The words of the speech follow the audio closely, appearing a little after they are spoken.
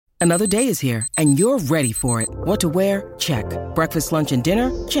Another day is here, and you're ready for it. What to wear? Check. Breakfast, lunch, and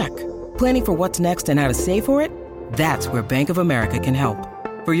dinner? Check. Planning for what's next and how to save for it? That's where Bank of America can help.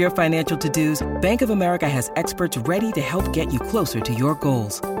 For your financial to-dos, Bank of America has experts ready to help get you closer to your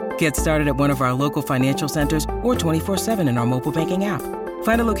goals. Get started at one of our local financial centers or 24/7 in our mobile banking app.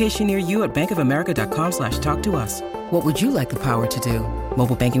 Find a location near you at bankofamerica.com/talktous. What would you like the power to do?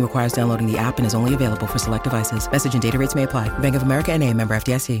 Mobile banking requires downloading the app and is only available for select devices. Message and data rates may apply. Bank of America N.A., member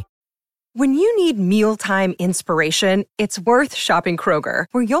FDIC. When you need mealtime inspiration, it's worth shopping Kroger,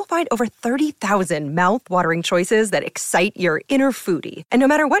 where you'll find over 30,000 mouth-watering choices that excite your inner foodie. And no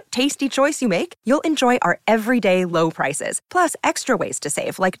matter what tasty choice you make, you'll enjoy our everyday low prices, plus extra ways to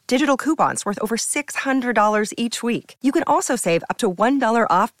save, like digital coupons worth over $600 each week. You can also save up to $1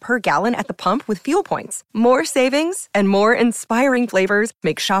 off per gallon at the pump with fuel points. More savings and more inspiring flavors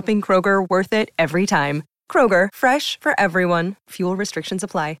make shopping Kroger worth it every time. Kroger, fresh for everyone. Fuel restrictions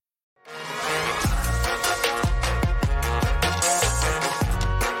apply.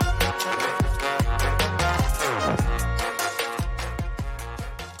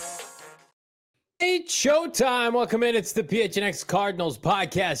 It's showtime. Welcome in. It's the PHNX Cardinals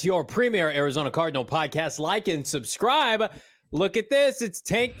podcast, your premier Arizona Cardinal podcast. Like and subscribe. Look at this. It's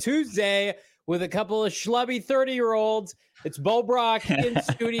Tank Tuesday with a couple of schlubby 30-year-olds. It's Bo Brock in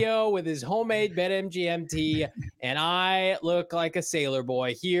studio with his homemade BetMGM tea, and I look like a sailor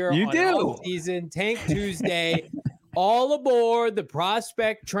boy here on season Tank Tuesday. All aboard the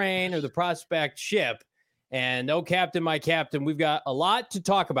prospect train or the prospect ship. And oh, Captain, my captain, we've got a lot to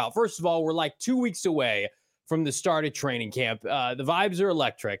talk about. First of all, we're like 2 weeks away from the start of training camp. The vibes are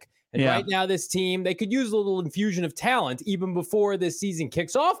electric. And right now, this team, they could use a little infusion of talent even before this season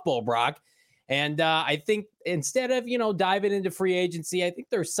kicks off, Bo Brock. And I think instead of, diving into free agency, I think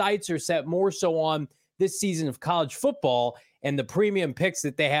their sights are set more so on this season of college football and the premium picks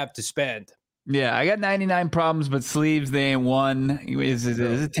that they have to spend. Yeah, I got 99 problems, but sleeves, they ain't one. It's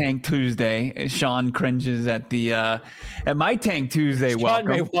a Tank Tuesday. Sean cringes at my Tank Tuesday welcome.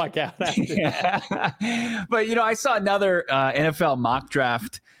 Sean may walk out after that. But, I saw another NFL mock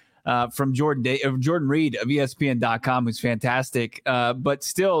draft from Jordan Reed of ESPN.com, who's fantastic, but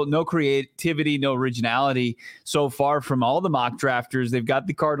still no creativity, no originality so far from all the mock drafters. They've got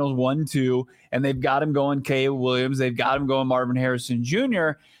the Cardinals 1-2, and they've got him going Caleb Williams. They've got him going Marvin Harrison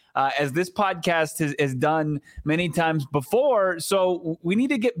Jr., as this podcast has done many times before. So we need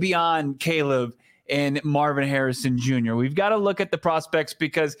to get beyond Caleb and Marvin Harrison Jr. We've got to look at the prospects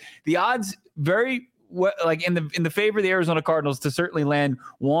because the odds very like in the favor of the Arizona Cardinals to certainly land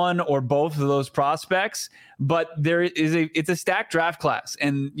one or both of those prospects, but it's a stacked draft class.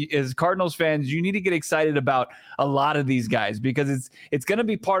 And as Cardinals fans, you need to get excited about a lot of these guys because it's going to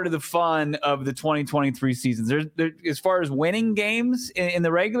be part of the fun of the 2023 seasons. As far as winning games in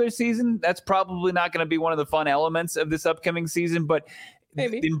the regular season, that's probably not going to be one of the fun elements of this upcoming season, but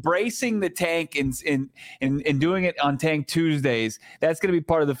maybe embracing the tank and doing it on Tank Tuesdays, that's going to be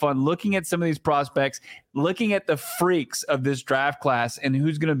part of the fun. Looking at some of these prospects, looking at the freaks of this draft class and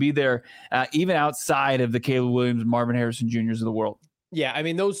who's going to be there even outside of the Caleb Williams and Marvin Harrison Jr.'s of the world. Yeah, I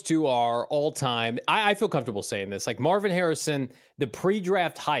mean, those two are all-time. I feel comfortable saying this. Like Marvin Harrison, the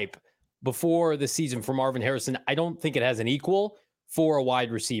pre-draft hype before the season for Marvin Harrison, I don't think it has an equal for a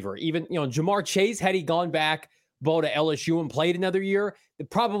wide receiver. Even, Jamar Chase, had he gone back to LSU and played another year,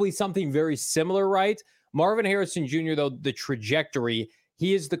 probably something very similar, right? Marvin Harrison Jr., though, the trajectory,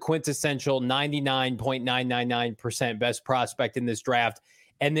 he is the quintessential 99.999% best prospect in this draft.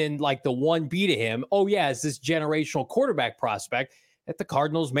 And then like the 1B to him, is this generational quarterback prospect that the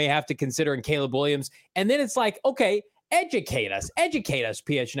Cardinals may have to consider in Caleb Williams. And then it's like, okay, educate us,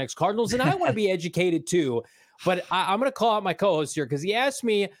 PHNX Cardinals. And I want to be educated too. But I'm going to call out my co-host here because he asked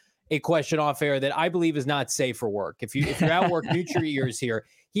me a question off air that I believe is not safe for work. If you're at work, mute your ears here.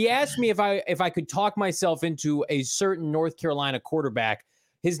 He asked me if I could talk myself into a certain North Carolina quarterback.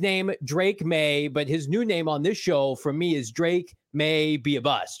 His name, Drake May, but his new name on this show from me is Drake May Be a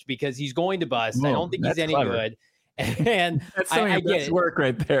Bust because he's going to bust. I don't think he's any good. And that's some of your best work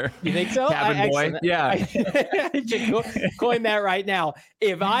right there. You think so? Cabin boy. Yeah. I should coin that right now.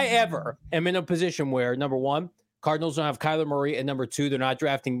 If I ever am in a position where, number one, Cardinals don't have Kyler Murray, and number two, they're not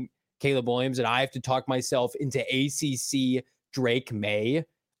drafting Caleb Williams, and I have to talk myself into ACC Drake May,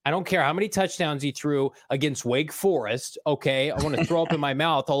 I don't care how many touchdowns he threw against Wake Forest. Okay, I want to throw up in my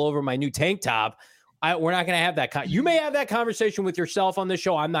mouth all over my new tank top. We're not going to have that. You may have that conversation with yourself on the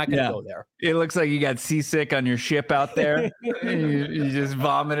show. I'm not going to go there. It looks like you got seasick on your ship out there. you just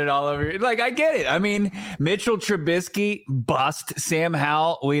vomited all over. Like, I get it. I mean, Mitchell Trubisky, bust. Sam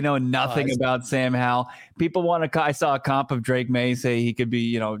Howell, we know nothing about Sam Howell. people want to. I saw a comp of Drake May say he could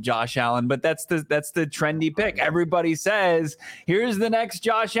be, Josh Allen, but that's the trendy pick. Everybody says here's the next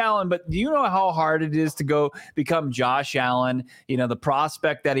Josh Allen, but do you know how hard it is to go become Josh Allen? The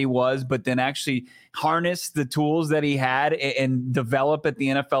prospect that he was, but then actually harness the tools that he had and develop at the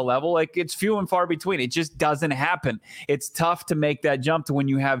NFL level. Like, it's few and far between. It just doesn't happen. It's tough to make that jump to when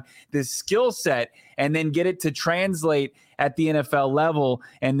you have this skill set and then get it to translate at the NFL level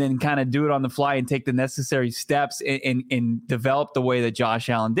and then kind of do it on the fly and take the necessary steps and develop the way that Josh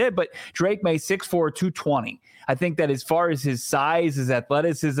Allen did. But Drake May 6'4", 220. I think that as far as his size, his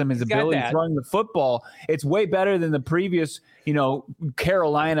athleticism, his ability throwing the football, it's way better than the previous,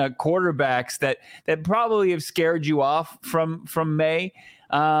 Carolina quarterbacks that probably have scared you off from May.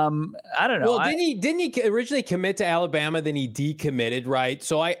 I don't know. Well, didn't he originally commit to Alabama? Then he decommitted, right?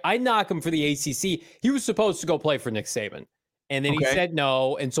 So I knock him for the ACC. He was supposed to go play for Nick Saban, and then he said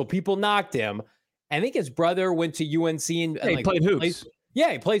no, and so people knocked him. I think his brother went to UNC and he played hoops.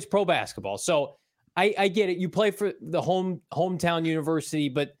 He plays pro basketball. So I get it. You play for the hometown university,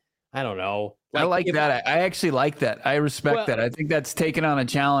 but I don't know. I like that. I actually like that. I respect that. I think that's taking on a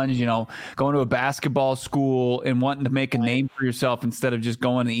challenge, going to a basketball school and wanting to make a name for yourself instead of just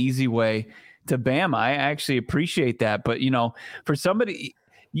going the easy way to Bama. I actually appreciate that. But, for somebody,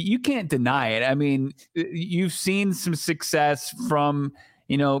 you can't deny it. I mean, you've seen some success from,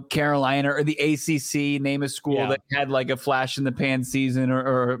 Carolina or the ACC, name a school that had like a flash in the pan season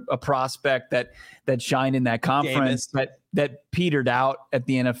or a prospect that shined in that conference that petered out at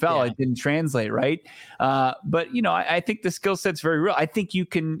the NFL. Yeah. It didn't translate, right? But I think the skill set's very real. I think you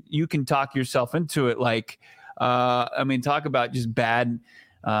can talk yourself into it. Like, talk about just bad,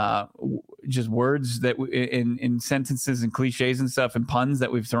 just words that in sentences and cliches and stuff and puns that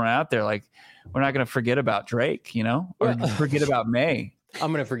we've thrown out there. Like, we're not going to forget about Drake, or forget about May.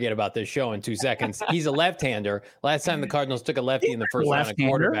 I'm going to forget about this show in 2 seconds. He's a left-hander. Last time the Cardinals took a lefty in the first round of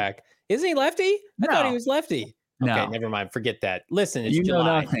quarterback. Isn't he lefty? I thought he was lefty. Okay, never mind. Forget that. Listen, it's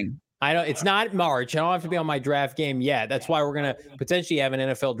July. Nothing. I know it's not March. I don't have to be on my draft game yet. That's why we're going to potentially have an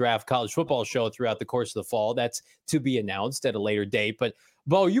NFL draft college football show throughout the course of the fall. That's to be announced at a later date. But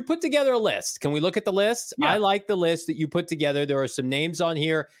Bo, you put together a list. Can we look at the list? Yeah. I like the list that you put together. There are some names on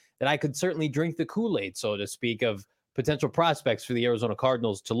here that I could certainly drink the Kool-Aid, so to speak, of potential prospects for the Arizona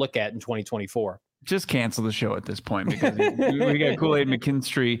Cardinals to look at in 2024. Just cancel the show at this point because we got Kool-Aid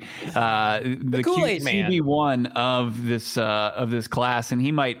McKinstry, the Kool-Aid man, CB1 of this class, and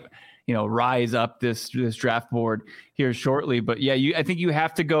he might rise up this draft board here shortly. But yeah, I think you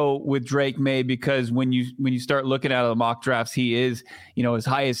have to go with Drake May because when you start looking at the mock drafts, he is as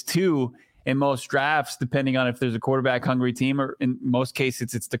high as 2 in most drafts, depending on if there's a quarterback hungry team, or in most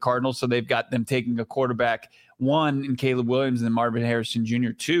cases it's the Cardinals. So they've got them taking a quarterback 1 in Caleb Williams and Marvin Harrison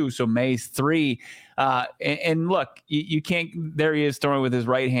Jr. 2. So May's 3. And look, you can't, there he is throwing with his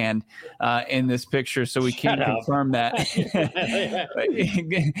right hand in this picture. So we can't confirm that.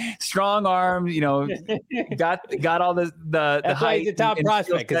 Strong arm, got all the That's height. Why he's a top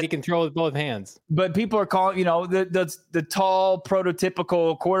prospect, because he can throw with both hands. But people are calling, the tall,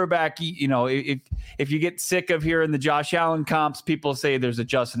 prototypical quarterback. If you get sick of hearing the Josh Allen comps, people say there's a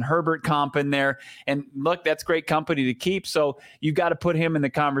Justin Herbert comp in there. And look, that's great company to keep. So you got to put him in the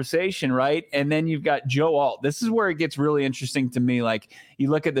conversation, right? And then you've got Joe Alt. This is where it gets really interesting to me. Like, you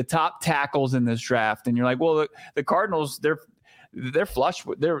look at the top tackles in this draft and you're like, well, the Cardinals, they're flush.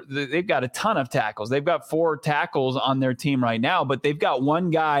 They've got a ton of tackles. They've got 4 tackles on their team right now, but they've got one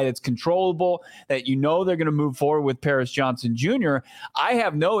guy that's controllable that they're going to move forward with, Paris Johnson Jr. I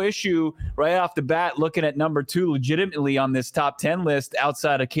have no issue right off the bat looking at number 2 legitimately on this top 10 list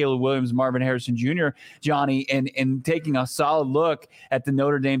outside of Caleb Williams, Marvin Harrison Jr., Johnny, and taking a solid look at the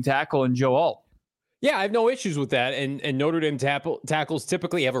Notre Dame tackle and Joe Alt. Yeah, I have no issues with that. And Notre Dame tackles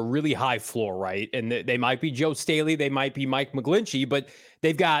typically have a really high floor, right? And they might be Joe Staley, they might be Mike McGlinchey, but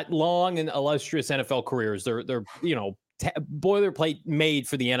they've got long and illustrious NFL careers. They're boilerplate made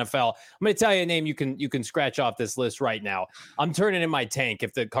for the NFL. I'm going to tell you a name you can scratch off this list right now. I'm turning in my tank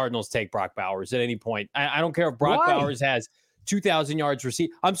if the Cardinals take Brock Bowers at any point. I don't care if Brock Bowers has 2,000 yards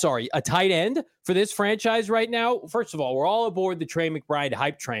received. I'm sorry, a tight end for this franchise right now. First of all, we're all aboard the Trey McBride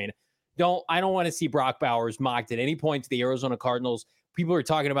hype train. I don't want to see Brock Bowers mocked at any point to the Arizona Cardinals. People are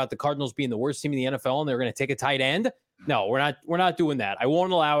talking about the Cardinals being the worst team in the NFL and they're going to take a tight end. No, we're not doing that. I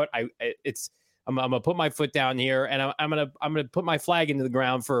won't allow it. I'm going to put my foot down here and I'm going to put my flag into the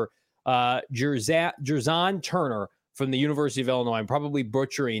ground for Jerzon Turner from the University of Illinois. I'm probably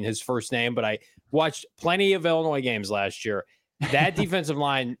butchering his first name, but I watched plenty of Illinois games last year. That defensive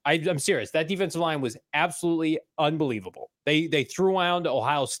line, I'm serious. That defensive line was absolutely unbelievable. They threw around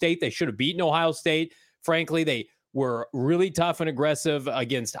Ohio State. They should have beaten Ohio State frankly, they were really tough and aggressive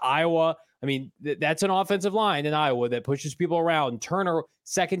against Iowa. I mean, that's an offensive line in Iowa that pushes people around. Turner,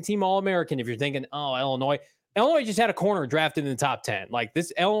 second team All-American. If you're thinking, oh, Illinois just had a corner drafted in the top 10. Like,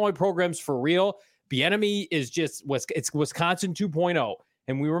 this Illinois program's for real. Bieniemy is it's Wisconsin 2.0.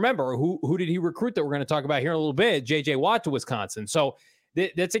 And we remember who did he recruit that we're going to talk about here in a little bit? J.J. Watt to Wisconsin. So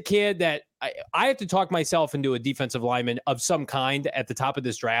that's a kid that I have to talk myself into a defensive lineman of some kind at the top of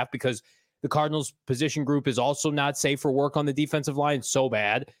this draft, because the Cardinals position group is also not safe for work on the defensive line so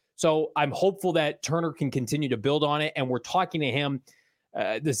bad. So I'm hopeful that Turner can continue to build on it. And we're talking to him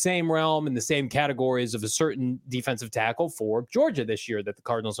the same realm and the same categories of a certain defensive tackle for Georgia this year that the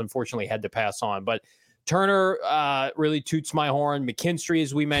Cardinals unfortunately had to pass on. But Turner really toots my horn. McKinstry,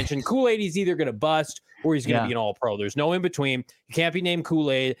 as we mentioned, Kool-Aid, he's either going to bust or he's going to be an all-pro. There's no in between. You can't be named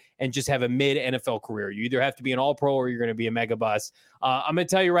Kool-Aid and just have a mid-NFL career. You either have to be an all-pro or you're going to be a mega bust. I'm going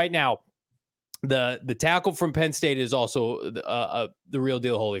to tell you right now, the tackle from Penn State is also the real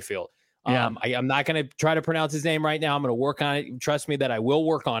deal, Holyfield. I'm not going to try to pronounce his name right now. I'm going to work on it. Trust me that I will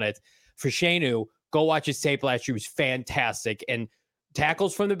work on it. For Shanu, go watch his tape last year. He was fantastic. And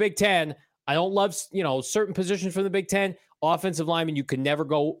tackles from the Big Ten, I don't love, certain positions from the Big Ten. Offensive linemen, you can never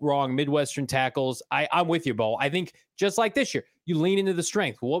go wrong. Midwestern tackles. I'm with you, Bo. I think just like this year, you lean into the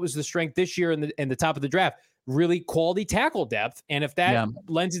strength. Well, what was the strength this year in the top of the draft? Really quality tackle depth. And if that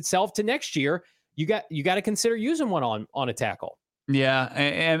lends itself to next year, you got to consider using one on a tackle. Yeah,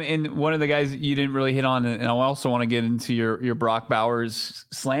 and one of the guys you didn't really hit on, and I also want to get into your Brock Bowers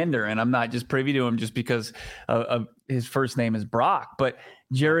slander, and I'm not just privy to him just because of his first name is Brock, but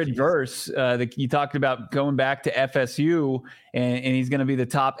Jared Verse, you talked about going back to FSU, and he's going to be the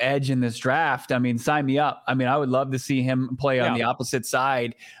top edge in this draft. I mean, sign me up. I mean, I would love to see him play on the opposite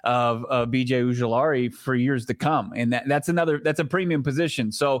side of BJ Ujulari for years to come. And that's a premium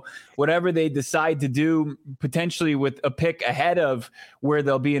position. So whatever they decide to do, potentially with a pick ahead of where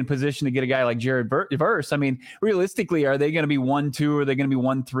they'll be in position to get a guy like Jared Verse, I mean, realistically, are they going to be 1-2? Or are they going to be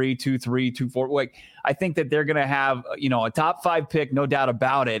 1-3, 2-3, 2-4? Like, I think that they're going to have, a top 5 pick, no doubt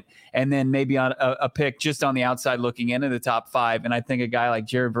about it. And then maybe on a pick just on the outside looking into the top 5. And I think a guy like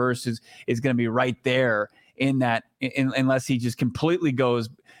Jared Verse is going to be right there in that, unless he just completely goes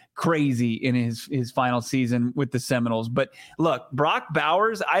crazy in his final season with the Seminoles. But look, Brock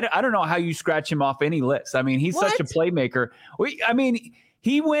Bowers, I don't know how you scratch him off any list. I mean, he's such a playmaker.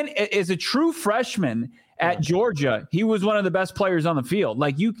 He went as a true freshman at Georgia. He was one of the best players on the field.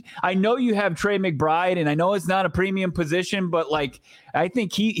 I know you have Trey McBride, and I know it's not a premium position, but I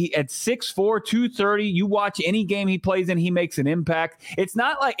think he at 6'4", 230, you watch any game he plays in, he makes an impact. It's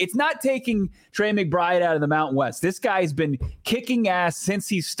not taking Trey McBride out of the Mountain West. This guy's been kicking ass since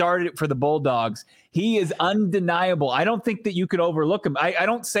he started for the Bulldogs. He is undeniable. I don't think that you could overlook him. I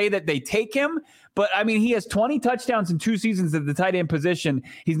don't say that they take him, but I mean, he has 20 touchdowns in 2 seasons at the tight end position.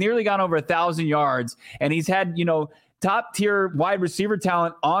 He's nearly gone over 1,000 yards, and he's had, top tier wide receiver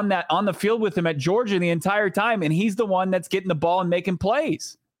talent on the field with him at Georgia the entire time. And he's the one that's getting the ball and making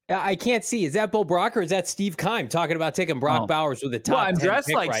plays. I can't see. Is that Bo Brock or is that Steve Keim talking about taking Brock Bowers with the top 10 I'm dressed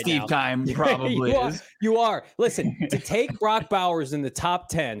pick like right Steve now? Keim probably is. You are. Listen, to take Brock Bowers in the top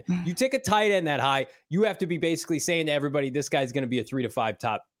 10, you take a tight end that high, you have to be basically saying to everybody, this guy's going to be a 3 to 5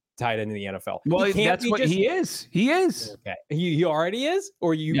 top tight end in the NFL. Well, that's what he is. He is. Okay. He already is?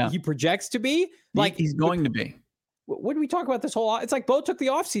 Or he projects to be? He's going to be. What did we talk about this whole? It's like Bo took the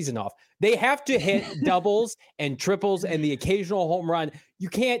offseason off. They have to hit doubles and triples and the occasional home run. You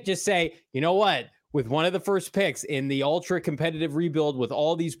can't just say, you know what, with one of the first picks in the ultra competitive rebuild with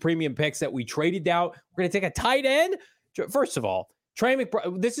all these premium picks that we traded down, we're going to take a tight end. First of all, Trey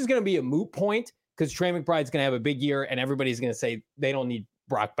McBride, this is going to be a moot point because Trey McBride's going to have a big year and everybody's going to say they don't need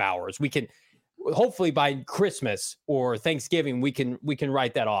Brock Bowers. We can hopefully by Christmas or Thanksgiving, we can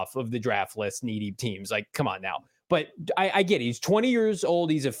write that off of the draft list, needy teams. Like, come on now. But I get it. He's 20 years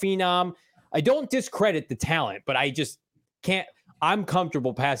old. He's a phenom. I don't discredit the talent, but I just can't. I'm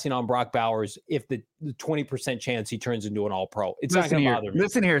comfortable passing on Brock Bowers if the 20% chance he turns into an all-pro. It's not going to bother me.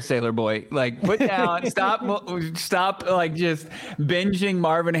 Listen here, Sailor Boy. Put down, stop just binging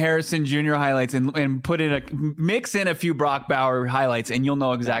Marvin Harrison Jr. highlights and mix in a few Brock Bauer highlights, and you'll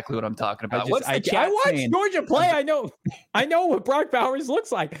know exactly what I'm talking about. I watched Georgia play. I know what Brock Bowers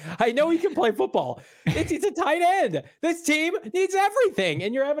looks like. I know he can play football. It's a tight end. This team needs everything,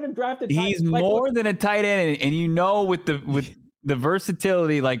 and you're having him drafted. He's more than a tight end, and with the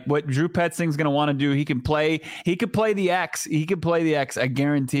versatility, like what Drew Petzing's going to want to do, he could play the X. I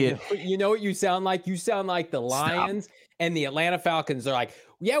guarantee it. You know what you sound like? You sound like the Lions and the Atlanta Falcons are like,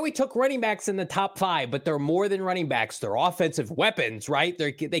 yeah, we took running backs in the top 5, but they're more than running backs. They're offensive weapons, right?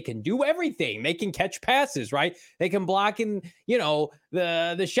 They can do everything. They can catch passes, right? They can block in,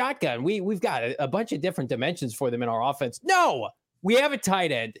 the shotgun. We've got a bunch of different dimensions for them in our offense. No, we have a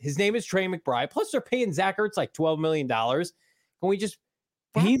tight end. His name is Trey McBride. Plus, they're paying Zach Ertz like $12 million. Can we just...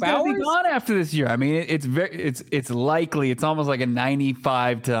 He's going to be gone after this year. I mean, it's likely. It's almost like a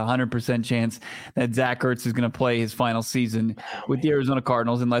 95 to 100% chance that Zach Ertz is going to play his final season with the Arizona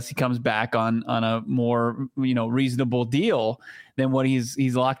Cardinals, unless he comes back on a more reasonable deal than what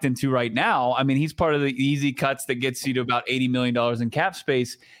he's locked into right now. I mean, he's part of the easy cuts that gets you to about $80 million in cap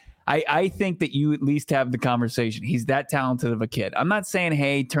space. I think that you at least have the conversation. He's that talented of a kid. I'm not saying,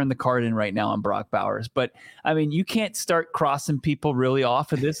 hey, turn the card in right now on Brock Bowers, but I mean, you can't start crossing people really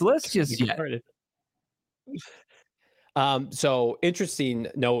off of this list just yet. So interesting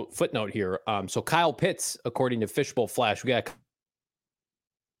footnote here. So Kyle Pitts, according to Fishbowl Flash, we got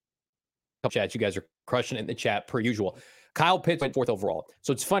a chat. You guys are crushing it in the chat per usual. Kyle Pitts went 4th overall.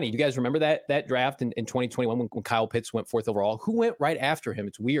 So it's funny. You guys remember that draft in 2021 when Kyle Pitts went 4th overall? Who went right after him?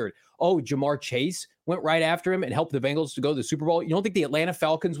 It's weird. Oh, Jamar Chase went right after him and helped the Bengals to go to the Super Bowl. You don't think the Atlanta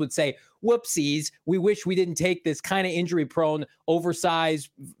Falcons would say, whoopsies, we wish we didn't take this kind of injury-prone, oversized,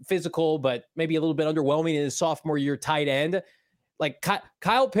 physical, but maybe a little bit underwhelming in his sophomore year tight end? Like,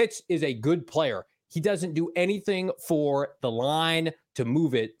 Kyle Pitts is a good player. He doesn't do anything for the line to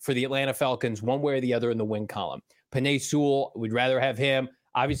move it for the Atlanta Falcons one way or the other in the win column. Penei Sewell, we'd rather have him.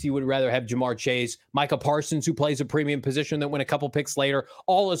 Obviously, you would rather have Jamar Chase. Micah Parsons, who plays a premium position that went a couple picks later.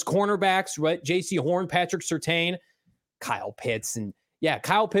 All his cornerbacks, right? J.C. Horn, Patrick Surtain, Kyle Pitts. And yeah,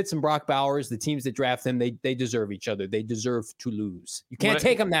 Kyle Pitts and Brock Bowers, the teams that draft them, they deserve each other. They deserve to lose. You can't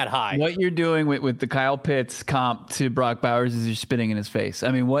take them that high. What you're doing with the Kyle Pitts comp to Brock Bowers is you're spitting in his face.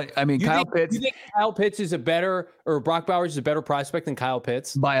 Kyle Pitts. You think Kyle Pitts is Brock Bowers is a better prospect than Kyle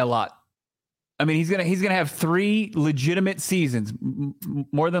Pitts? By a lot. I mean, he's gonna have 3 legitimate seasons.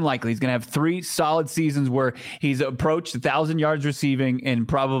 More than likely, he's gonna have 3 solid seasons where he's approached 1,000 yards receiving and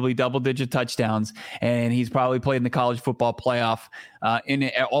probably double-digit touchdowns. And he's probably played in the college football playoff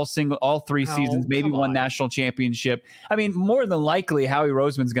in all 3 seasons. Maybe one national championship. I mean, more than likely, Howie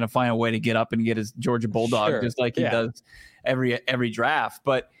Roseman's gonna find a way to get up and get his Georgia Bulldog, just like he does every draft.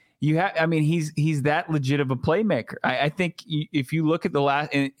 But he's that legit of a playmaker. I think if you look at the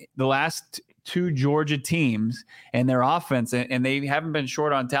last 2 Georgia teams and their offense, and they haven't been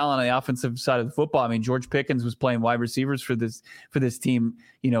short on talent on the offensive side of the football. I mean, George Pickens was playing wide receivers for this team,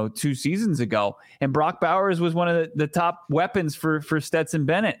 2 seasons ago, and Brock Bowers was one of the top weapons for Stetson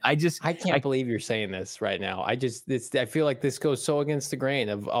Bennett. I can't believe you're saying this right now. I feel like this goes so against the grain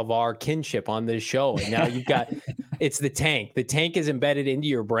of our kinship on this show. And now you've got it's the tank. The tank is embedded into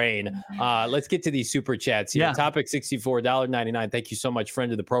your brain. Let's get to these super chats here. Yeah. Topic 64, $1.99. Thank you so much,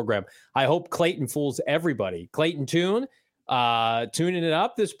 friend of the program. I hope Clayton fools everybody. Clayton Tune, tuning it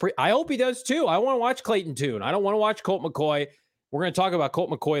up. I hope he does too. I want to watch Clayton Tune. I don't want to watch Colt McCoy. We're going to talk about Colt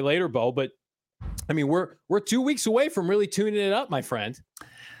McCoy later, Bo, but I mean, we're 2 weeks away from really tuning it up, my friend.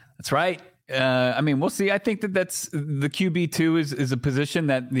 That's right. We'll see. I think that's the QB2 is a position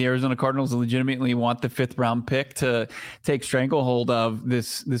that the Arizona Cardinals legitimately want the 5th round pick to take stranglehold of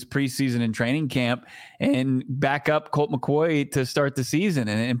this preseason and training camp and back up Colt McCoy to start the season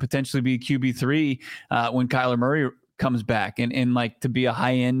and potentially be QB3 when Kyler Murray comes back and like to be a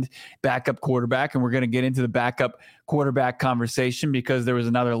high-end backup quarterback. And we're going to get into the backup quarterback conversation because there was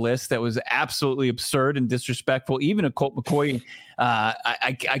another list that was absolutely absurd and disrespectful. Even a Colt McCoy,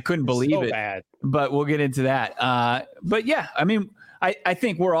 I couldn't believe it. Bad. But we'll get into that. But yeah, I mean, I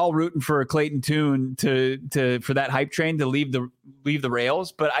think we're all rooting for Clayton Tune for that hype train to leave the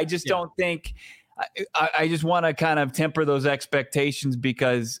rails. But I just don't think. I just want to kind of temper those expectations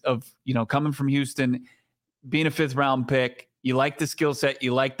because of coming from Houston, being a 5th round pick. You like the skill set,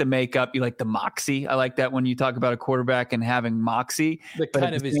 you like the makeup, you like the moxie. I like that when you talk about a quarterback and having moxie. The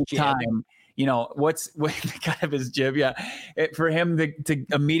kind of his time, what the kind of his jib. Yeah. For him to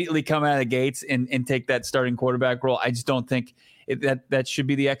immediately come out of the gates and take that starting quarterback role, I just don't think that should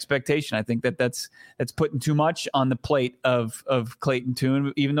be the expectation. I think that's putting too much on the plate of Clayton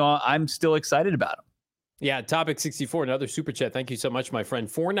Tune, even though I'm still excited about him. Yeah. Topic 64, another super chat. Thank you so much, my friend.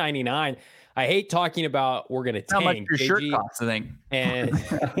 $4.99. I hate talking about we're going to tank. How much your shirt costs, I think. And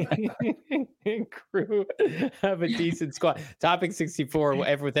crew have a decent squad. Topic 64,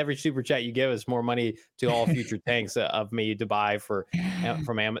 with every super chat you give us, more money to all future tanks of me to buy from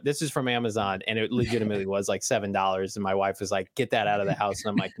Amazon. This is from Amazon, and it legitimately was like $7. And my wife was like, get that out of the house.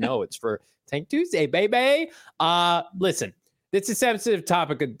 And I'm like, no, it's for Tank Tuesday, baby. Listen, it's a sensitive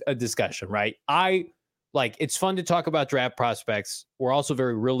topic of discussion, right? I like, it's fun to talk about draft prospects. We're also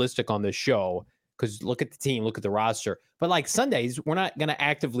very realistic on this show because look at the team, look at the roster. But like Sundays, we're not going to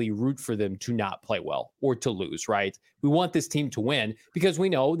actively root for them to not play well or to lose, right? We want this team to win because we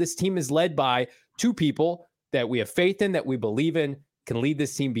know this team is led by two people that we have faith in, that we believe in, can lead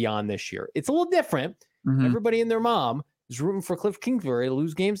this team beyond this year. It's a little different. Mm-hmm. Everybody and their mom is rooting for Cliff Kingsbury to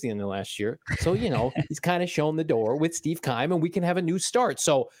lose games at the end of last year. So, he's kind of shown the door with Steve Keim, and we can have a new start.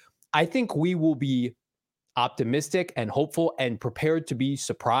 So I think we will be optimistic and hopeful and prepared to be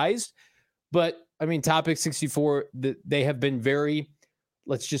surprised. But I mean, Topic 64, they have been very,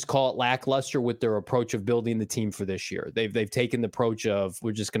 let's just call it lackluster with their approach of building the team for this year. They've taken the approach of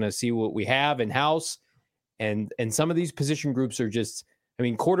we're just going to see what we have in house. And some of these position groups are just, I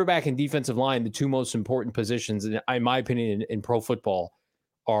mean, quarterback and defensive line, the two most important positions, in my opinion, in pro football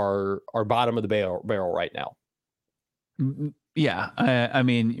are bottom of the barrel right now. Yeah, I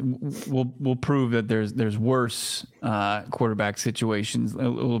mean, we'll prove that there's worse quarterback situations a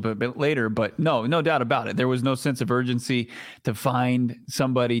little bit later, but no doubt about it. There was no sense of urgency to find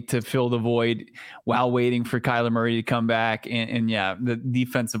somebody to fill the void while waiting for Kyler Murray to come back, and yeah, the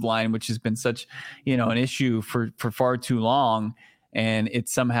defensive line, which has been such an issue for far too long, and it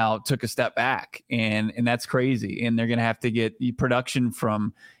somehow took a step back, and that's crazy. And they're going to have to get production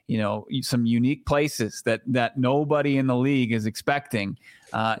from some unique places that nobody in the league is expecting.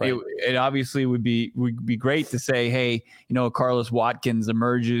 Right. It obviously would be great to say, hey, Carlos Watkins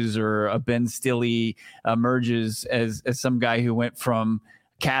emerges or a Ben Stille emerges as some guy who went from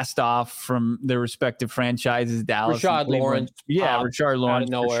cast off from their respective franchises, Dallas, Rashard Lawrence. Yeah, Rashard Lawrence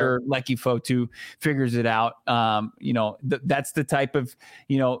for sure. Lecky Fotu figures it out. That's the type of,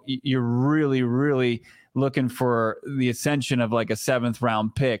 you're really, really looking for the ascension of like a 7th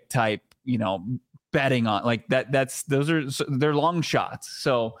round pick type, betting on like that. They're long shots.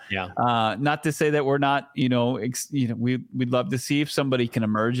 So yeah, not to say that we're not, we'd love to see if somebody can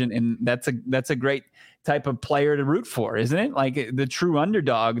emerge, and that's a great type of player to root for, isn't it? Like the true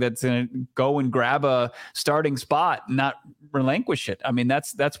underdog that's going to go and grab a starting spot, not relinquish it. I mean,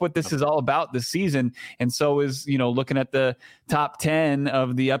 that's what this is all about this season. And so is, looking at the top 10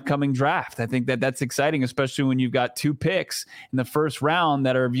 of the upcoming draft. I think that's exciting, especially when you've got 2 picks in the first round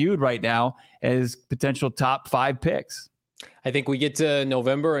that are viewed right now as potential top 5 picks. I think we get to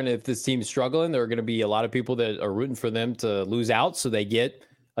November, and if this team's struggling, there are going to be a lot of people that are rooting for them to lose out so they get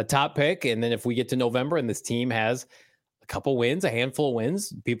a top pick. And then if we get to November and this team has a couple wins, a handful of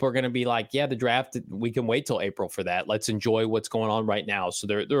wins, people are going to be like, yeah, the draft, we can wait till April for that. Let's enjoy what's going on right now. So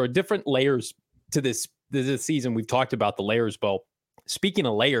there are different layers to this season. We've talked about the layers, Bo. Speaking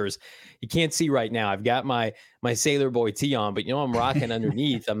of layers, you can't see right now. I've got my Sailor Boy tee on, but I'm rocking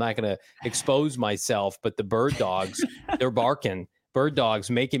underneath. I'm not going to expose myself, but the bird dogs, they're barking. Bird dogs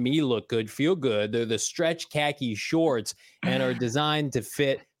making me look good, feel good. They're the stretch khaki shorts and are designed to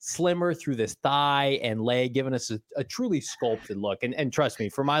fit slimmer through this thigh and leg, giving us a truly sculpted look. And trust me,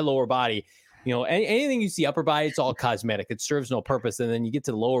 for my lower body, anything you see upper body, it's all cosmetic. It serves no purpose. And then you get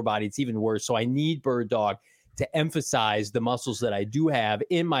to the lower body, it's even worse. So I need Bird Dog to emphasize the muscles that I do have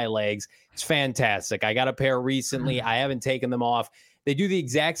in my legs. It's fantastic. I got a pair recently. I haven't taken them off. They do the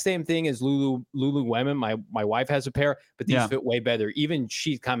exact same thing as Lululemon. My wife has a pair, but these fit way better. Even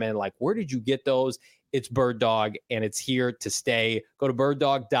she commented like, where did you get those? It's Bird Dog, and it's here to stay. Go to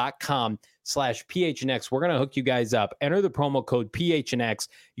birddog.com/PHNX. We're going to hook you guys up. Enter the promo code PHNX.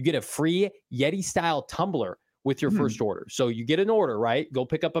 You get a free Yeti-style tumbler with your first order. So you get an order, right? Go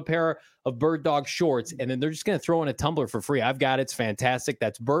pick up a pair of Bird Dog shorts, and then they're just going to throw in a tumbler for free. I've got it. It's fantastic.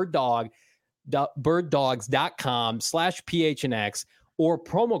 That's birddogs.com/PHNX or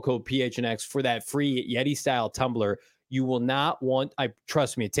promo code PHNX for that free Yeti style tumbler. You will not want,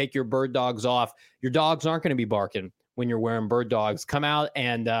 trust me, take your bird dogs off. Your dogs aren't going to be barking when you're wearing bird dogs. Come out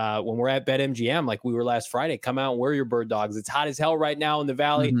and when we're at BetMGM, like we were last Friday, come out and wear your bird dogs. It's hot as hell right now in the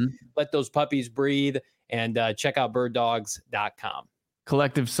Valley. Let those puppies breathe and check out birddogs.com.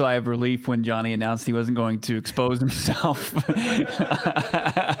 Collective sigh of relief when Johnny announced he wasn't going to expose himself.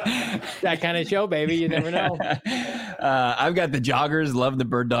 That kind of show, baby. You never know. I've got the joggers. Love the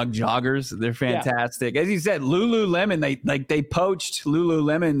Bird Dog joggers. They're fantastic. Yeah. As you said, Lululemon. They poached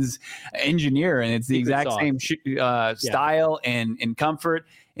Lululemon's engineer, and it's the exact same style and comfort.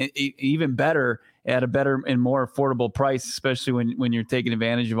 Even better at a better and more affordable price, especially when you're taking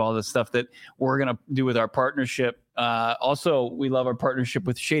advantage of all the stuff that we're going to do with our partnership Also, we love our partnership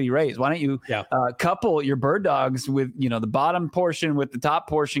with Shady Rays. Why don't you couple your bird dogs with, the bottom portion with the top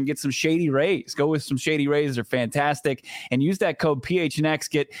portion, get some Shady Rays. Go with some Shady Rays. They're fantastic. And use that code PHNX.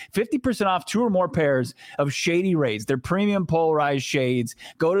 Get 50% off 2 or more pairs of Shady Rays. They're premium polarized shades.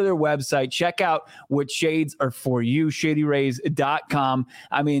 Go to their website. Check out what shades are for you, shadyrays.com.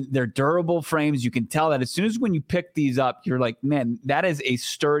 I mean, they're durable frames. You can tell that as soon as when you pick these up, you're like, man, that is a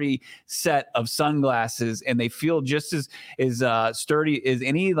sturdy set of sunglasses, and they feel just as sturdy as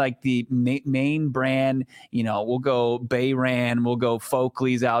any like the main brand. We'll go Bayran, we'll go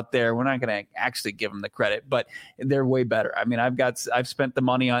Folkleys out there. We're not going to actually give them the credit, but they're way better. I mean, I've spent the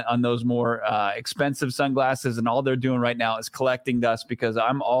money on those more expensive sunglasses, and all they're doing right now is collecting dust, because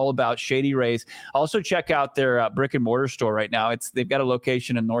I'm all about Shady Rays. Also, check out their brick and mortar store right now. They've got a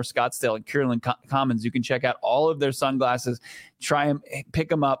location in North Scottsdale and Kierland Commons. You can check out all of their sunglasses. Try them, pick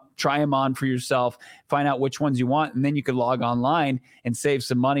them up, try them on for yourself, find out which ones you want, and then you can log online and save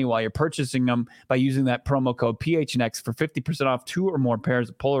some money while you're purchasing them by using that promo code PHNX for 50% off 2 or more pairs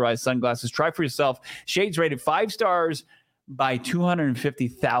of polarized sunglasses. Try for yourself. Shades rated 5 stars by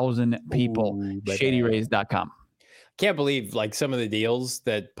 250,000 people. ShadyRays.com. Can't believe like some of the deals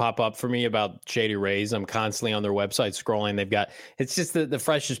that pop up for me about Shady Rays. I'm constantly on their website scrolling. They've got, it's just the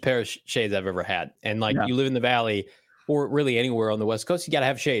freshest pair of shades I've ever had. And like you live in the Valley, or really anywhere on the West Coast, you got to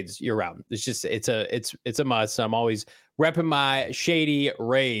have shades year round. It's just, it's a must. I'm always repping my Shady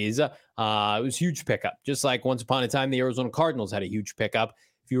Rays. It was a huge pickup. Just like once upon a time, the Arizona Cardinals had a huge pickup.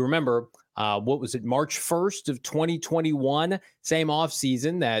 If you remember, what was it? March 1st of 2021, same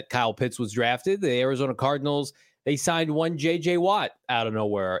offseason that Kyle Pitts was drafted. The Arizona Cardinals, they signed one J.J. Watt out of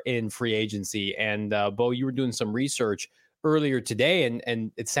nowhere in free agency. And Bo, you were doing some research earlier today,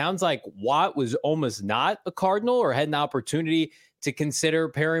 and it sounds like Watt was almost not a Cardinal, or had an opportunity to consider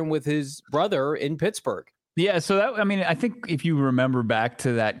pairing with his brother in Pittsburgh. Yeah, so I think if you remember back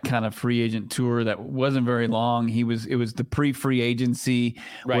to that kind of free agent tour that wasn't very long, it was the pre-free agency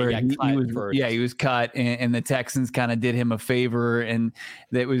where he was cut, and the Texans kind of did him a favor, and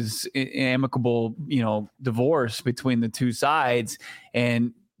it was an amicable, divorce between the two sides.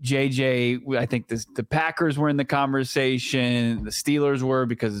 And JJ, I think the Packers were in the conversation. The Steelers were,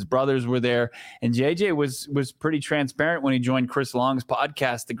 because his brothers were there. And JJ was pretty transparent when he joined Chris Long's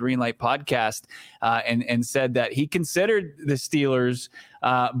podcast, the Greenlight podcast, and said that he considered the Steelers,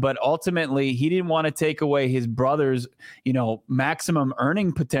 but ultimately he didn't want to take away his brother's, maximum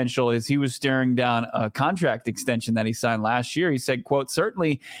earning potential as he was staring down a contract extension that he signed last year. He said, quote,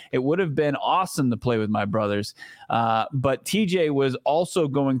 "Certainly it would have been awesome to play with my brothers. But TJ was also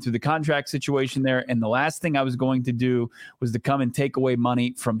going through the contract situation there. And the last thing I was going to do was to come and take away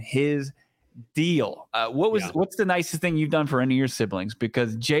money from his deal." What's the nicest thing you've done for any of your siblings?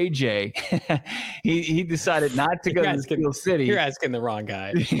 Because JJ, he decided not to go to Steel City. You're asking the wrong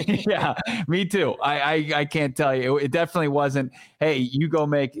guy. Yeah, me too. I can't tell you. It definitely wasn't, hey, you go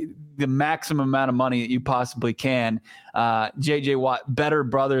make the maximum amount of money that you possibly can. JJ Watt, better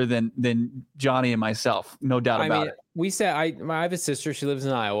brother than Johnny and myself, no doubt about it. We said I have a sister. She lives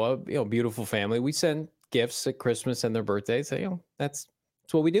in Iowa. Beautiful family. We send gifts at Christmas and their birthdays. So, that's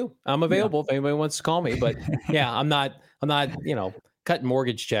what we do. I'm available if anybody wants to call me. But yeah, I'm not cutting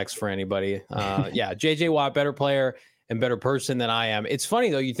mortgage checks for anybody. JJ Watt, better player and better person than I am. It's funny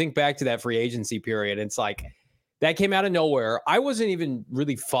though. You think back to that free agency period. It's like that came out of nowhere. I wasn't even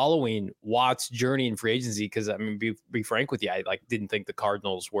really following Watt's journey in free agency because, be frank with you, I didn't think the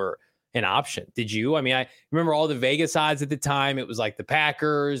Cardinals were an option. Did you? I remember all the Vegas odds at the time. It was like the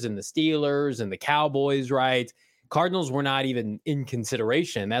Packers and the Steelers and the Cowboys, right? Cardinals were not even in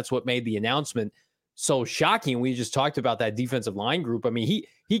consideration. That's what made the announcement so shocking. We just talked about that defensive line group.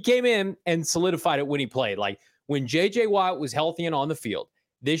 He came in and solidified it when he played. Like when J.J. Watt was healthy and on the field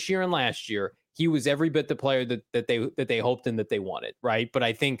this year and last year, he was every bit the player that they hoped and that they wanted, right? But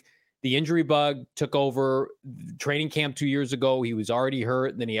I think the injury bug took over training camp 2 years ago. He was already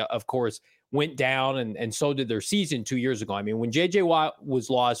hurt. And then he, of course, went down, and so did their season 2 years ago. When J.J. Watt was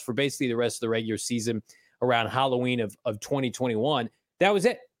lost for basically the rest of the regular season around Halloween of 2021, that was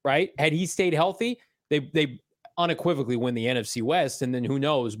it, right? Had he stayed healthy, they unequivocally win the NFC West, and then who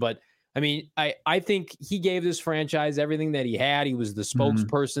knows? But I think he gave this franchise everything that he had. He was the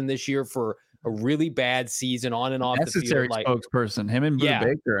spokesperson this year for a really bad season on and off the field. Necessary spokesperson, him and Blue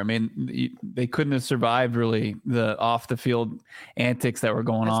Baker. They couldn't have survived really the off the field antics that were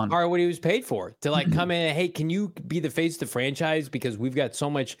going on. That's part of what he was paid for, to come in and, hey, can you be the face of the franchise? Because we've got so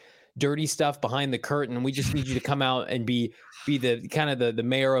much dirty stuff behind the curtain. And we just need you to come out and be the kind of the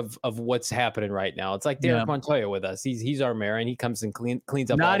mayor of what's happening right now. It's like Derek Montoya with us. He's our mayor, and he comes and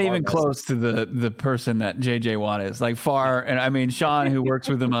cleans up. Not even close to the person that JJ Watt is, like far. And I mean, Sean, who works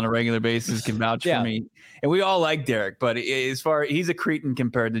with him on a regular basis, can vouch for me. And we all like Derek, but as far he's a cretin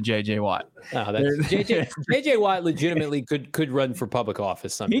compared to JJ Watt. Oh, that's JJ Watt legitimately could run for public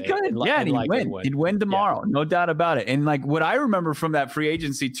office someday. He could, and he'd win. He'd win tomorrow, no doubt about it. And like what I remember from that free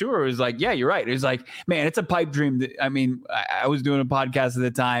agency tour was like, yeah, you're right. It was like, man, it's a pipe dream. I mean, I was doing a podcast at the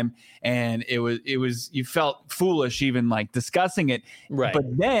time, and it was you felt foolish even like discussing it. Right. But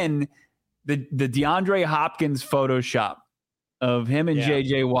then the DeAndre Hopkins Photoshop of him and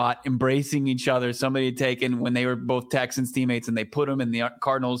JJ Watt embracing each other, somebody had taken when they were both Texans teammates, and they put him in the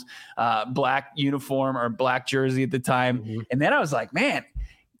Cardinals black uniform or black jersey at the time. Mm-hmm. And then I was like, man,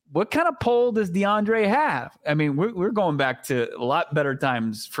 what kind of pull does DeAndre have? I mean, we're going back to a lot better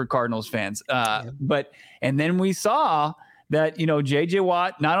times for Cardinals fans. And then we saw that, JJ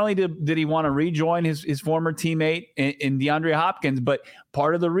Watt, not only did he want to rejoin his former teammate in DeAndre Hopkins, but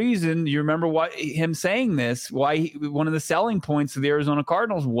part of the reason, you remember him saying this, one of the selling points of the Arizona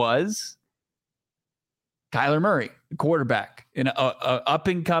Cardinals was Kyler Murray, the quarterback, an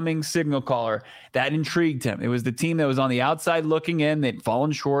up-and-coming signal caller. That intrigued him. It was the team that was on the outside looking in. They'd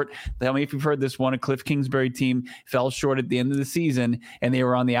fallen short. Tell me if you've heard this one. A Cliff Kingsbury team fell short at the end of the season, and they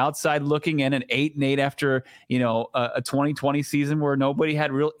were on the outside looking in at 8-8 after, a 2020 season where nobody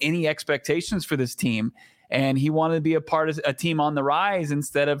had any expectations for this team. And he wanted to be a part of a team on the rise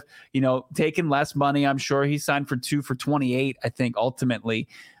instead of, taking less money. I'm sure he signed for 2 for $28, I think, ultimately.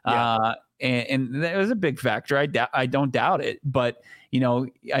 Yeah. And that was a big factor. I don't doubt it. But,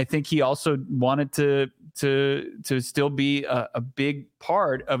 I think he also wanted to still be a big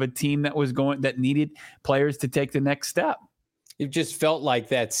part of a team that needed players to take the next step. It just felt like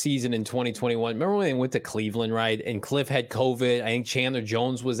that season in 2021. Remember when they went to Cleveland, right? And Cliff had COVID. I think Chandler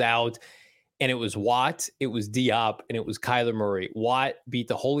Jones was out. And it was Watt, it was Diop, and it was Kyler Murray. Watt beat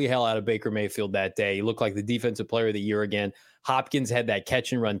the holy hell out of Baker Mayfield that day. He looked like the defensive player of the year again. Hopkins had that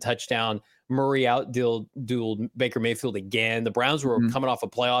catch and run touchdown. Murray out-dueled Baker Mayfield again. The Browns were coming off a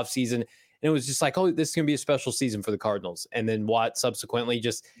playoff season, and it was just like, oh, this is going to be a special season for the Cardinals. And then Watt subsequently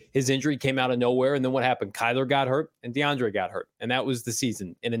his injury came out of nowhere. And then what happened? Kyler got hurt, and DeAndre got hurt. And that was the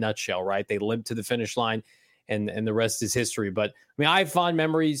season in a nutshell, right? They limped to the finish line. And the rest is history. But I mean, I have fond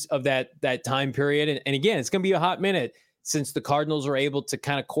memories of that time period. And again, it's going to be a hot minute since the Cardinals are able to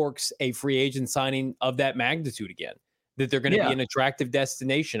kind of coax a free agent signing of that magnitude again, that they're going to be an attractive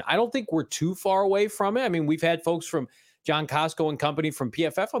destination. I don't think we're too far away from it. I mean, we've had folks from John Costco and company from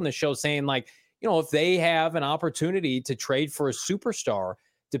PFF on the show saying like, if they have an opportunity to trade for a superstar,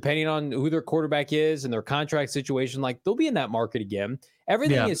 depending on who their quarterback is and their contract situation, like they'll be in that market again.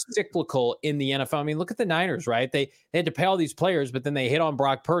 Everything is cyclical in the NFL. I mean, look at the Niners, right? They had to pay all these players, but then they hit on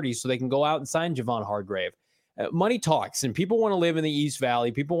Brock Purdy so they can go out and sign Javon Hargrave. Money talks, and people want to live in the East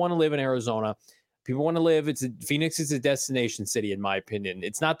Valley. People want to live in Arizona. People want to live. Phoenix is a destination city, in my opinion.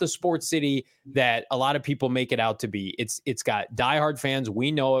 It's not the sports city that a lot of people make it out to be. It's got diehard fans.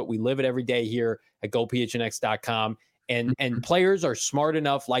 We know it. We live it every day here at GoPHNX.com. And players are smart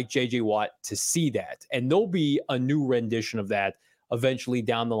enough, like JJ Watt, to see that. And there'll be a new rendition of that eventually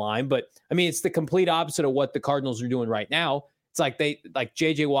down the line. But I mean, it's the complete opposite of what the Cardinals are doing right now. It's like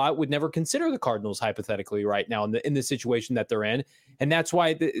JJ Watt would never consider the Cardinals hypothetically right now in the situation that they're in. And that's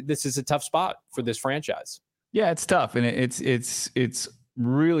why this is a tough spot for this franchise. Yeah, it's tough. And it's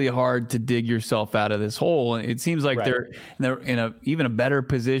really hard to dig yourself out of this hole. And it seems like they're in even a better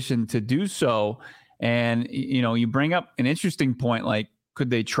position to do so. And, you bring up an interesting point, like, could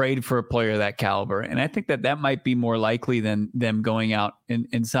they trade for a player of that caliber? And I think that might be more likely than them going out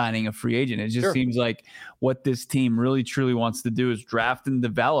and signing a free agent. It just seems like what this team really, truly wants to do is draft and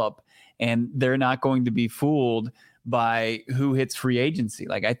develop, and they're not going to be fooled by who hits free agency.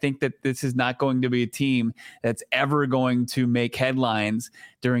 Like, I think that this is not going to be a team that's ever going to make headlines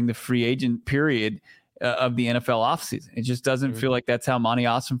during the free agent period of the NFL offseason. It just doesn't feel like that's how Monty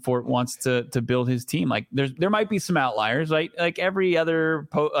Ossenfort wants to build his team. Like there might be some outliers, right? Like every other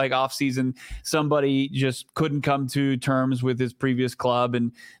offseason, somebody just couldn't come to terms with his previous club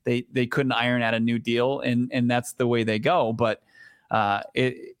and they couldn't iron out a new deal, and that's the way they go. But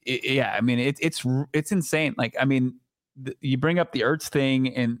it's insane. Like, I mean, you bring up the Ertz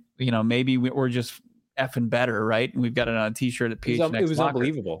thing, and maybe we're just effing better, right? And we've got it on a t-shirt at PHNX. It was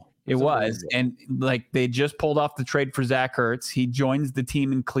unbelievable. It was. And like, they just pulled off the trade for Zach Ertz. He joins the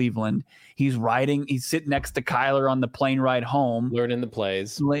team in Cleveland. He's sitting next to Kyler on the plane ride home. Learning the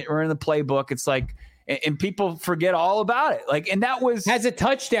plays. Learning the playbook. It's like, and people forget all about it. Like, and that was has a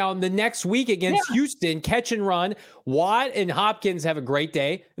touchdown the next week against Houston, catch and run. Watt and Hopkins have a great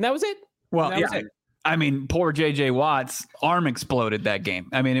day, and that was it. Well, yeah. I mean, poor J.J. Watt's arm exploded that game.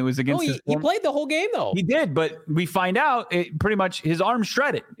 I mean, it was against he played the whole game, though. He did, but we find out pretty much his arm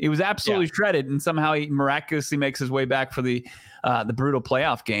shredded. It was absolutely shredded, and somehow he miraculously makes his way back for the brutal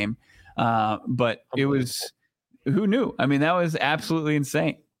playoff game. But it was, who knew? I mean, that was absolutely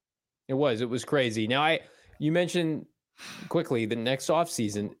insane. It was crazy. Now, you mentioned quickly the next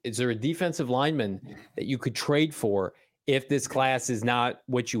offseason, is there a defensive lineman that you could trade for if this class is not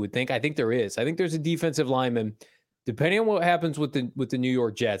what you would think? I think there is. I think there's a defensive lineman, depending on what happens with the New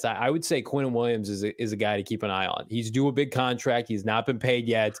York Jets. I would say Quinn Williams is a guy to keep an eye on. He's due a big contract. He's not been paid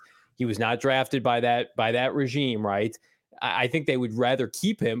yet. He was not drafted by that regime, right? I think they would rather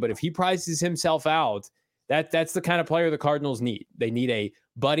keep him, but if he prices himself out, that's the kind of player the Cardinals need. They need a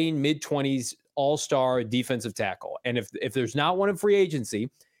budding mid-20s all-star defensive tackle. And if there's not one in free agency,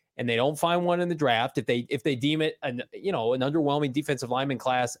 and they don't find one in the draft, if they deem it an underwhelming defensive lineman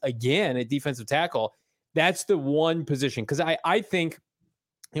class, again, a defensive tackle, that's the one position. Because I think,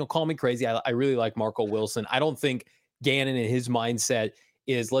 call me crazy, I really like Marco Wilson. I don't think Gannon in his mindset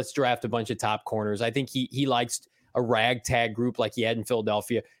is let's draft a bunch of top corners. I think he likes a ragtag group like he had in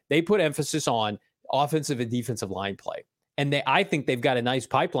Philadelphia. They put emphasis on offensive and defensive line play. And I think they've got a nice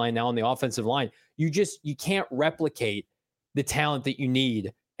pipeline now on the offensive line. You can't replicate the talent that you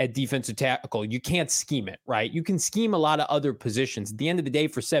need at defensive tackle. You can't scheme it, right? You can scheme a lot of other positions. At the end of the day,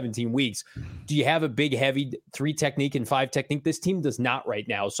 for 17 weeks, do you have a big, heavy 3 technique and 5 technique? This team does not right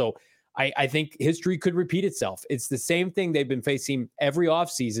now. So I think history could repeat itself. It's the same thing they've been facing every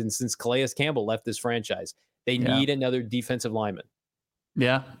offseason since Calais Campbell left this franchise. They need another defensive lineman.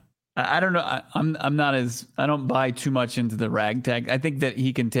 Yeah. I don't know. I don't buy too much into the ragtag. I think that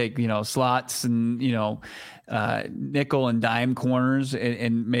he can take, slots and, nickel and dime corners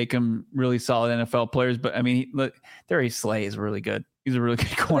and make them really solid NFL players. But I mean, look, Darius Slay is really good. He's a really good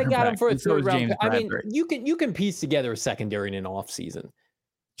cornerback. They got him for a third round. I mean, you can piece together a secondary in an off season.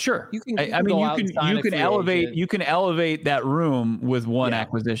 Sure. You can elevate that room with one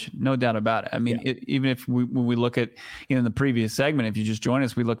acquisition. No doubt about it. I mean, even if when we look at, in the previous segment, if you just join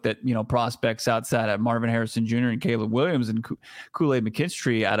us, we looked at, prospects outside of Marvin Harrison Jr. and Caleb Williams and Kool-Aid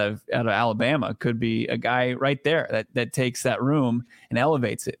McKinstry out of Alabama could be a guy right there that takes that room and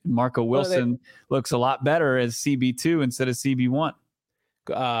elevates it. Marco Wilson looks a lot better as CB2 instead of CB1.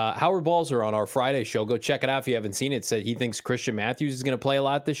 Howard Balzer on our Friday show. Go check it out if you haven't seen it. Said he thinks Christian Matthews is going to play a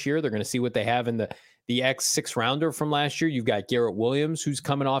lot this year. They're going to see what they have in the X 6-rounder from last year. You've got Garrett Williams, who's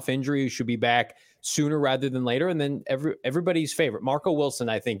coming off injury, who should be back sooner rather than later. And then everybody's favorite, Marco Wilson,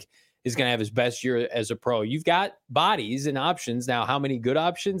 I think, is going to have his best year as a pro. You've got bodies and options. Now, how many good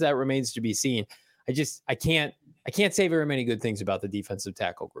options? That remains to be seen. I can't say very many good things about the defensive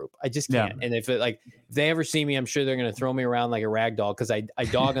tackle group. I just can't. Yeah. And if they ever see me, I'm sure they're going to throw me around like a rag doll because I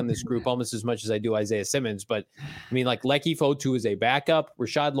dog on this group almost as much as I do Isaiah Simmons. But I mean, like Lecky Fotu is a backup.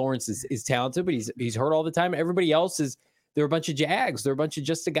 Rashad Lawrence is talented, but he's hurt all the time. Everybody else they're a bunch of Jags. They're a bunch of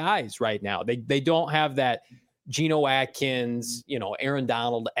just the guys right now. They don't have that Geno Atkins, Aaron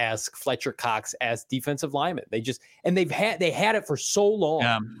Donald-esque, Fletcher Cox-esque defensive lineman. They had it for so long.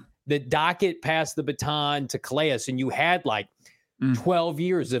 Yeah. The Dockett passed the baton to Calais, and you had 12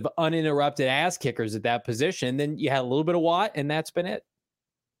 years of uninterrupted ass kickers at that position. Then you had a little bit of Watt, and that's been it.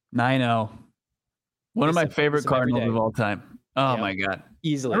 9-0. One of my favorite Cardinals of all time. Oh, my God.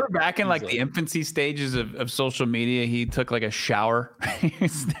 Easily. Remember back in the infancy stages of social media, he took a shower. He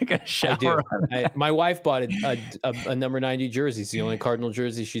took a shower. I do. My wife bought a number 90 jersey. It's the only Cardinal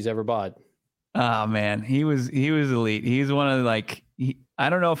jersey she's ever bought. Oh, man. He was elite. He's one of I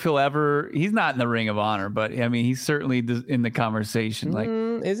don't know if he's not in the Ring of Honor, but I mean, he's certainly in the conversation.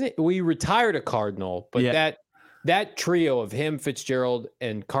 Is it? We retired a Cardinal, but that trio of him, Fitzgerald,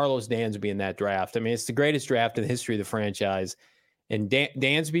 and Carlos Dansby in that draft. I mean, it's the greatest draft in the history of the franchise. And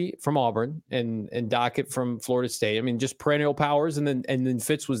Dansby from Auburn and Dockett from Florida State. I mean, just perennial powers. And then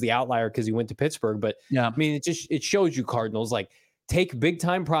Fitz was the outlier because he went to Pittsburgh. But I mean, it shows you Cardinals take big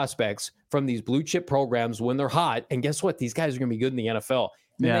time prospects from these blue chip programs when they're hot. And guess what? These guys are going to be good in the NFL.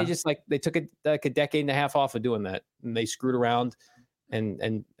 And they took a decade and a half off of doing that. And they screwed around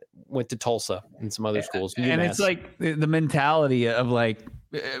and went to Tulsa and some other schools. And it's the mentality of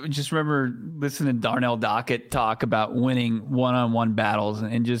just remember listening to Darnell Dockett talk about winning one-on-one battles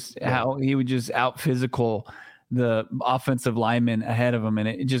and just how he would just out physical the offensive linemen ahead of him. And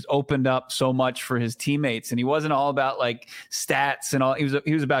it just opened up so much for his teammates. And he wasn't all about stats and all.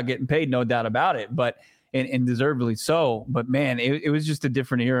 He was about getting paid, no doubt about it, and deservedly so. But man, it was just a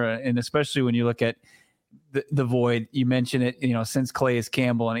different era. And especially when you look at the void. You mentioned it, since Calais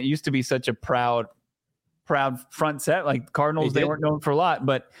Campbell, and it used to be such a proud front set. Like Cardinals, they weren't known for a lot,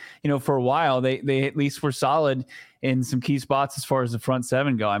 but for a while they at least were solid in some key spots as far as the front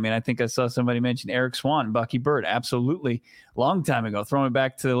seven go. I mean, I think I saw somebody mention Eric Swan, Bucky Bird, absolutely, long time ago, throwing it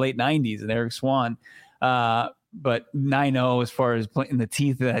back to the late 90s, and Eric Swan. But 9-0 as far as in the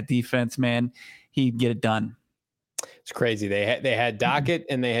teeth of that defense, man, he'd get it done. It's crazy. They had Dockett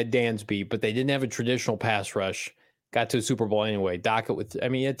and they had Dansby, but they didn't have a traditional pass rush. Got to a Super Bowl anyway.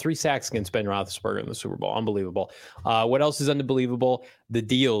 Dockett he had 3 sacks against Ben Roethlisberger in the Super Bowl. Unbelievable. What else is unbelievable? The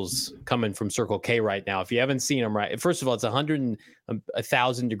deals coming from Circle K right now. If you haven't seen them, right, first of all, it's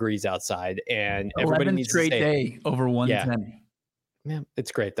 1,000 degrees outside, and everybody needs straight to stay. day over 110. Yeah,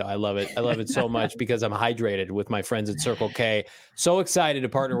 it's great though. I love it. I love it so much because I'm hydrated with my friends at Circle K. So excited to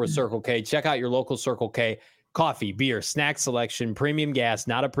partner with Circle K. Check out your local Circle K. Coffee, beer, snack selection, premium gas,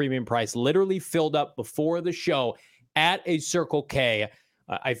 not a premium price, literally filled up before the show at a Circle K.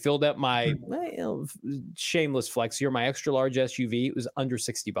 I filled up my shameless flex here, my extra large SUV. It was under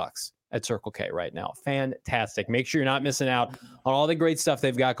 $60 at Circle K right now. Fantastic. Make sure you're not missing out on all the great stuff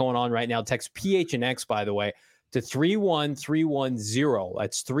they've got going on right now. Text PHNX, by the way, to 31310.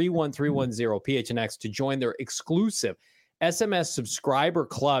 That's 31310 PHNX to join their exclusive SMS subscriber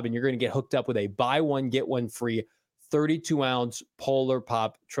club, and you're going to get hooked up with a buy one, get one free 32-ounce Polar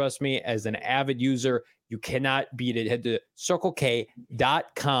Pop. Trust me, as an avid user, you cannot beat it. Head to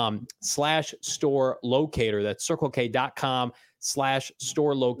circlek.com/store locator. That's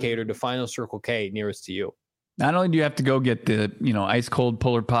circlek.com/store locator to find a Circle K nearest to you. Not only do you have to go get the, ice cold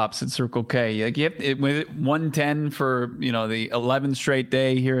Polar Pops at Circle K, like you have to, with 110 for, the 11th straight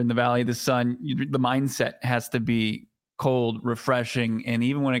day here in the Valley of the Sun, the mindset has to be cold, refreshing. And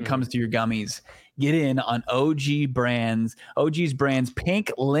even when it comes to your gummies, get in on OG's Brands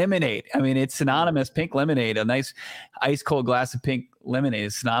Pink Lemonade. I mean, it's synonymous, pink lemonade, a nice ice cold glass of pink lemonade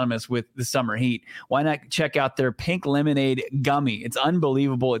is synonymous with the summer heat. Why not check out their pink lemonade gummy? It's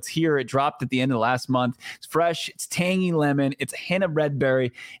unbelievable. It's here. It dropped at the end of last month. It's fresh. It's tangy lemon. It's a hint of red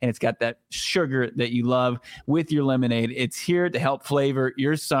berry, and it's got that sugar that you love with your lemonade. It's here to help flavor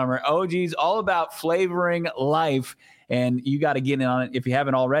your summer. OG's all about flavoring life, and you got to get in on it if you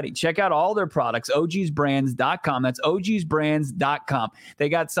haven't already. Check out all their products, ogsbrands.com. That's ogsbrands.com. They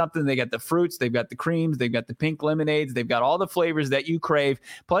got something. They got the fruits. They've got the creams. They've got the pink lemonades. They've got all the flavors that you crave.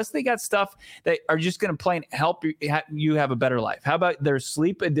 Plus, they got stuff that are just going to plain help you have a better life. How about their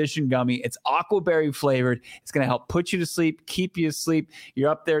Sleep Edition gummy? It's aquaberry flavored. It's going to help put you to sleep, keep you asleep. You're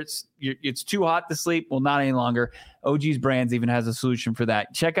up there. It's too hot to sleep. Well, not any longer. OG's Brands even has a solution for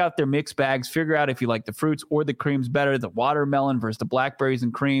that. Check out their mixed bags. Figure out if you like the fruits or the creams better. The watermelon versus the blackberries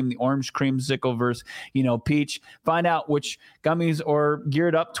and cream. The orange creamsicle versus, peach. Find out which gummies are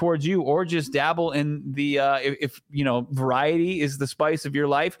geared up towards you, or just dabble in the, if variety is the spice of your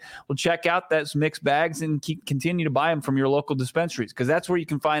life. Well, check out those mixed bags and continue to buy them from your local dispensaries, because that's where you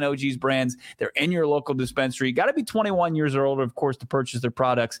can find OG's Brands. They're in your local dispensary. You got to be 21 years or older, of course, to purchase their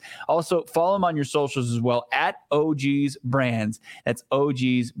products. Also, follow them on your socials as well at OG's Brands. That's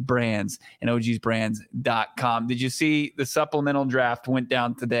OG's Brands and ogsbrands.com. Did you see the supplemental draft went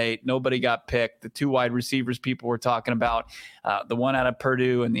down today? Nobody got picked. The 2 wide receivers people were talking about, the one out of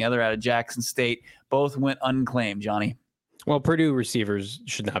Purdue and the other out of Jackson State, both went unclaimed, Johnny. Well, Purdue receivers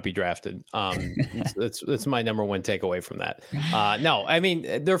should not be drafted. That's my number one takeaway from that. No, I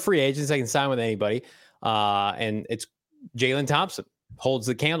mean, they're free agents. They can sign with anybody. And it's Jalen Thompson holds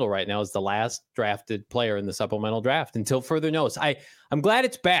the candle right now as the last drafted player in the supplemental draft until further notice. I'm glad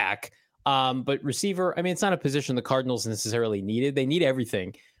it's back. But receiver, I mean, it's not a position the Cardinals necessarily needed. They need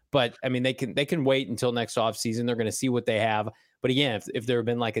everything. But I mean, they can wait until next offseason. They're going to see what they have. But again, if there had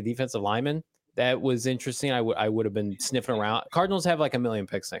been like a defensive lineman that was interesting, I would have been sniffing around. Cardinals have like 1 million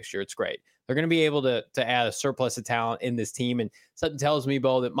picks next year. It's great. They're going to be able to add a surplus of talent in this team. And something tells me,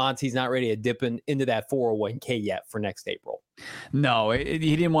 Bo, that Monty's not ready to dip into that 401k yet for next April. No, he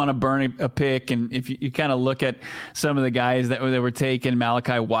didn't want to burn a pick. And if you kind of look at some of the guys that were taken,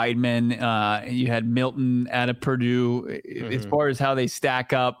 Malachi Wideman, you had Milton out of Purdue. As far as how they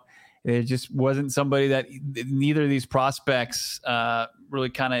stack up, it just wasn't somebody that neither of these prospects really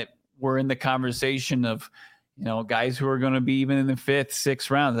kind of were in the conversation of, guys who are going to be even in the 5th,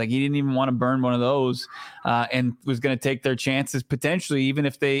 6th rounds. Like, he didn't even want to burn one of those and was going to take their chances potentially, even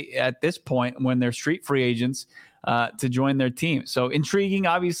if they, at this point, when they're street free agents, to join their team. So intriguing,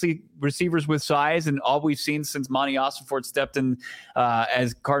 obviously, receivers with size, and all we've seen since Monty Ossenfort stepped in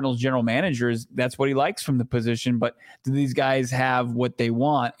as Cardinals general manager is that's what he likes from the position. But do these guys have what they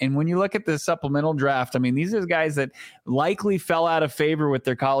want? And when you look at the supplemental draft, I mean, these are guys that likely fell out of favor with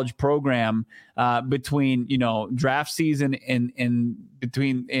their college program between, draft season and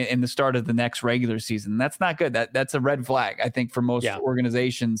between in the start of the next regular season. That's not good. That's a red flag, I think, for most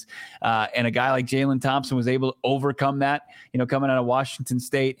organizations. And a guy like Jalen Thompson was able to overcome that, coming out of Washington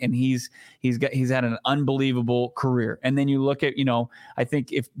State, and he's had an unbelievable career. And then you look at, I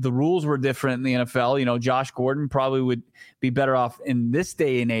think if the rules were different in the NFL, Josh Gordon probably would be better off in this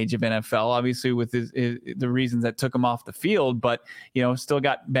day and age of NFL, obviously with the reasons that took him off the field, but still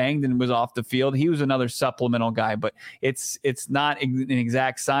got banged and was off the field. He was another supplemental guy, but it's not an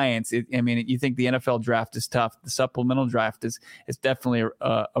exact science. You think the NFL draft is tough. The supplemental draft is definitely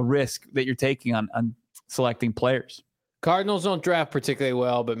a risk that you're taking on selecting players. Cardinals don't draft particularly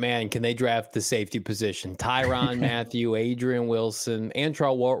well, but man, can they draft the safety position? Tyrann Mathieu, Adrian Wilson,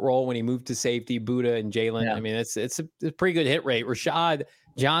 Antrell Roll when he moved to safety, Buddha and Jalen. Yeah. I mean, it's a pretty good hit rate. Rashad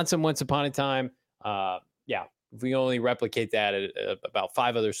Johnson once upon a time. If we only replicate that at about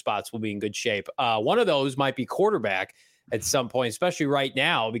 5 other spots, we'll be in good shape. One of those might be quarterback at some point, especially right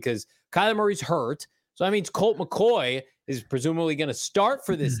now, because Kyler Murray's hurt. So that means Colt McCoy is presumably going to start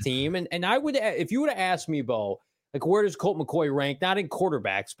for this team. And I would, if you would have asked me, Bo, like, where does Colt McCoy rank? Not in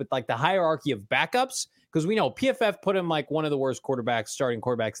quarterbacks, but like the hierarchy of backups. Because we know PFF put him like one of the worst starting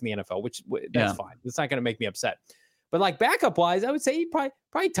quarterbacks in the NFL, which that's fine. It's not going to make me upset. But like backup wise, I would say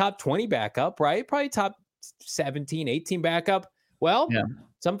probably top 20 backup, right? Probably top 17, 18 backup. Well,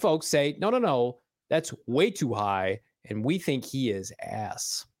 some folks say, no, that's way too high. And we think he is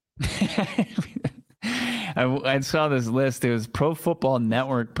ass. I saw this list. It was Pro Football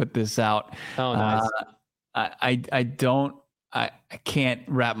Network put this out. Oh, nice. I can't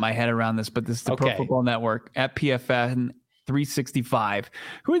wrap my head around this, but this is the Pro Football Network at PFN 365.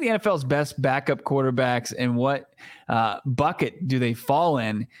 Who are the NFL's best backup quarterbacks, and what bucket do they fall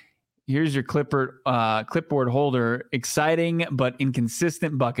in? Here's your clipboard holder. Exciting but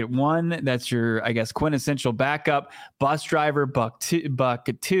inconsistent, bucket 1. That's your, I guess, quintessential backup. Bus driver,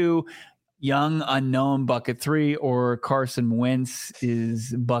 bucket 2. Young unknown, bucket 3, or Carson Wentz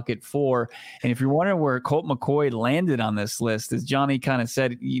is bucket 4. And if you're wondering where Colt McCoy landed on this list, as Johnny kind of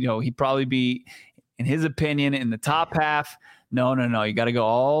said, he'd probably be, in his opinion, in the top half. No. You got to go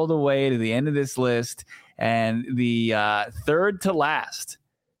all the way to the end of this list. And the third to last,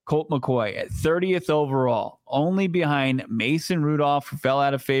 Colt McCoy at 30th overall, only behind Mason Rudolph, who fell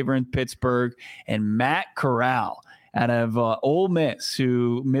out of favor in Pittsburgh, and Matt Corral out of Ole Miss,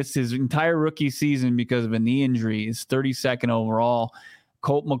 who missed his entire rookie season because of a knee injury, is 32nd overall.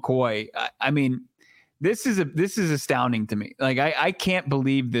 Colt McCoy. I mean, this is astounding to me. Like, I can't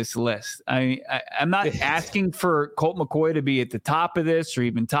believe this list. I'm not asking for Colt McCoy to be at the top of this or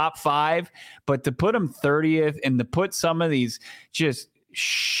even top 5, but to put him 30th and to put some of these just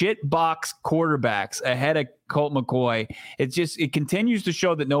shitbox quarterbacks ahead of Colt McCoy, it continues to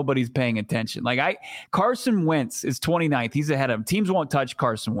show that nobody's paying attention. Carson Wentz is 29th. He's ahead of him. Teams won't touch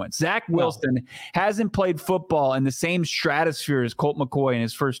Carson Wentz. Zach Wilson hasn't played football in the same stratosphere as Colt McCoy in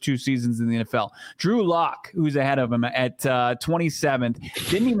his first 2 seasons in the NFL. Drew Lock, who's ahead of him at 27th,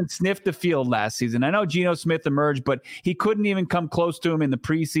 didn't even sniff the field last season. I know Geno Smith emerged, but he couldn't even come close to him in the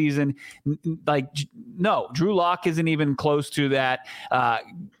preseason. No, Drew Lock isn't even close to that.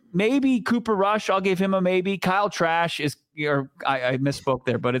 Maybe Cooper Rush, I'll give him a maybe. Kyle Trask is, I misspoke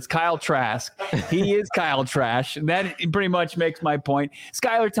there, but it's Kyle Trask. He is Kyle Trask. That pretty much makes my point.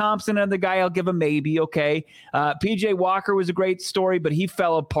 Skylar Thompson, another guy, I'll give a maybe. Okay. PJ Walker was a great story, but he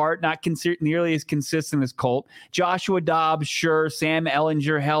fell apart, not nearly as consistent as Colt. Joshua Dobbs, sure. Sam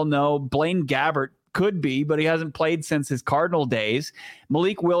Ehlinger, hell no. Blaine Gabbert, could be, but he hasn't played since his Cardinal days.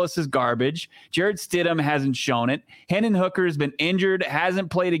 Malik Willis is garbage. Jared Stidham hasn't shown it. Hendon Hooker has been injured, hasn't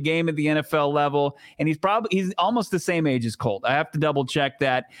played a game at the NFL level, and he's almost the same age as Colt. I have to double check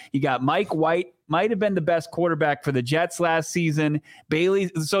that. You got Mike White, might have been the best quarterback for the Jets last season. Bailey.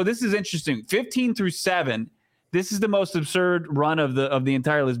 So this is interesting. 15 through 7. This is the most absurd run of the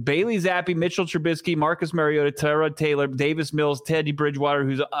entire list. Bailey Zappi, Mitchell Trubisky, Marcus Mariota, Tyrod Taylor, Davis Mills, Teddy Bridgewater,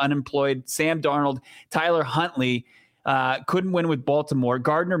 who's unemployed, Sam Darnold, Tyler Huntley, couldn't win with Baltimore,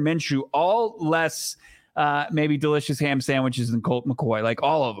 Gardner Minshew, all less maybe delicious ham sandwiches than Colt McCoy, like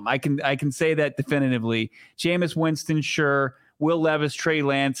all of them. I can say that definitively. Jameis Winston, sure. Will Levis, Trey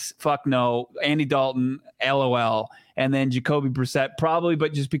Lance, fuck no. Andy Dalton, LOL. And then Jacoby Brissett, probably,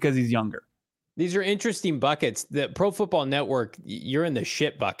 but just because he's younger. These are interesting buckets. The Pro Football Network, you're in the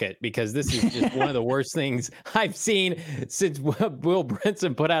shit bucket because this is just one of the worst things I've seen since Will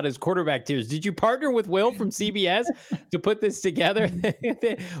Brinson put out his quarterback tiers. Did you partner with Will from CBS to put this together?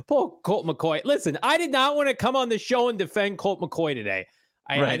 Poor Colt McCoy. Listen, I did not want to come on the show and defend Colt McCoy today.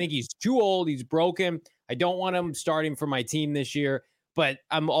 I think he's too old. He's broken. I don't want him starting for my team this year, but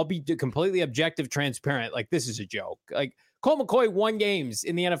I'll be completely objective, transparent. Like, this is a joke. Like, Colt McCoy won games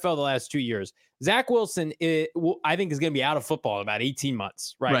in the NFL the last 2 years. Zach Wilson, I think, is going to be out of football in about 18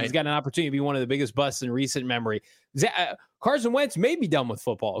 months, right? He's got an opportunity to be one of the biggest busts in recent memory. Carson Wentz may be done with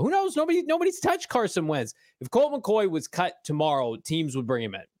football. Who knows? Nobody's touched Carson Wentz. If Colt McCoy was cut tomorrow, teams would bring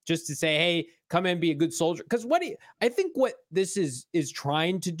him in just to say, hey, come in, be a good soldier. Because I think what this is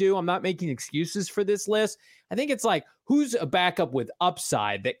trying to do, I'm not making excuses for this list. I think it's like, who's a backup with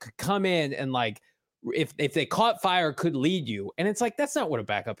upside that could come in and, like, if they caught fire, could lead you. And it's like, that's not what a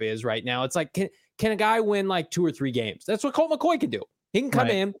backup is right now. It's like, can a guy win like 2 or 3 games? That's what Colt McCoy can do. He can come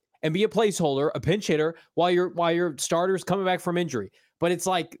in and be a placeholder, a pinch hitter while your starter's coming back from injury. But it's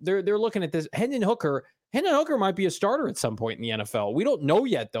like they're looking at this. Hendon Hooker might be a starter at some point in the NFL. We don't know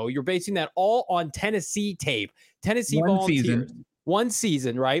yet, though. You're basing that all on Tennessee tape. Tennessee Volunteers. One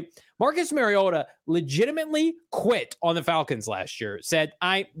season, right? Marcus Mariota legitimately quit on the Falcons last year. Said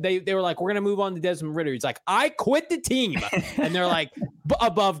they were like, we're gonna move on to Desmond Ridder. He's like, I quit the team, and they're like,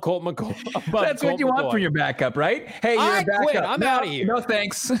 above Colt McCoy. That's what you want for your backup, right? Hey, you're a backup. Quit. I'm out of here. No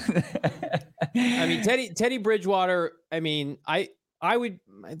thanks. I mean, Teddy Bridgewater. I mean, I would.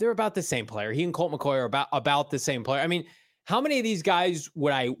 They're about the same player. He and Colt McCoy are about the same player. I mean, how many of these guys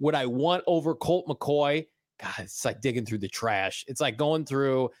would I want over Colt McCoy? God, it's like digging through the trash. It's like going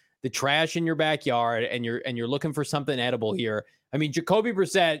through the trash in your backyard and you're looking for something edible here. I mean, Jacoby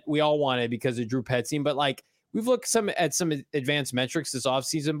Brissett, we all wanted because of Drew Petzing, but like we've looked at some advanced metrics this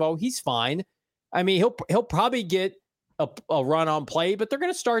offseason, Bo. He's fine. I mean, he'll probably get a run on play, but they're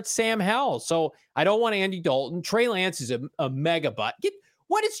going to start Sam Howell. So I don't want Andy Dalton. Trey Lance is a mega butt.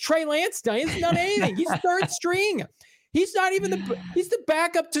 What has Trey Lance done? He hasn't done anything. He's third string. He's not even he's the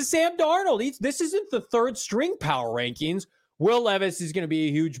backup to Sam Darnold. This isn't the third string power rankings. Will Levis is going to be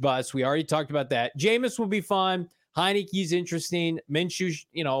a huge bust. We already talked about that. Jameis will be fun. Heineke's interesting. Minshew,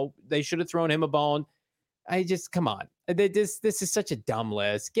 they should have thrown him a bone. Come on. This is such a dumb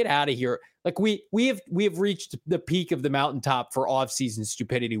list. Get out of here. Like we have reached the peak of the mountaintop for offseason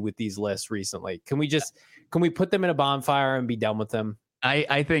stupidity with these lists recently. Can we put them in a bonfire and be done with them?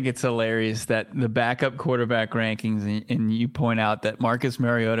 I think it's hilarious that the backup quarterback rankings, and you point out that Marcus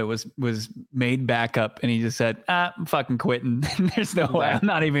Mariota was made backup, and he just said, I'm fucking quitting. There's no way. I'm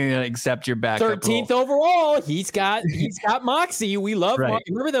not even going to accept your backup 13th role. overall. He's got moxie. We love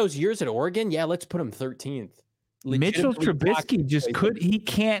Remember those years at Oregon? Yeah, let's put him 13th. Mitchell Trubisky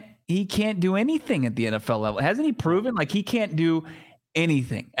he can't do anything at the NFL level. Hasn't he proven like he can't do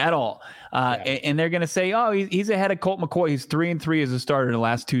anything at all? And they're going to say, oh, he's ahead of Colt McCoy. He's 3-3 as a starter in the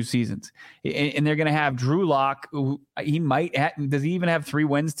last 2 seasons. And they're going to have Drew Lock, who he might does he even have 3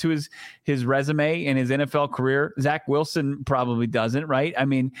 wins to his resume in his NFL career? Zach Wilson probably doesn't, right? I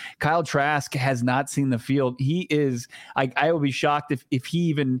mean, Kyle Trask has not seen the field. He is, I would be shocked if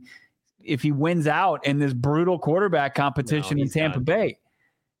he wins out in this brutal quarterback competition in Tampa Bay.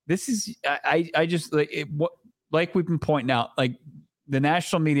 This is, I just, like we've been pointing out, like, the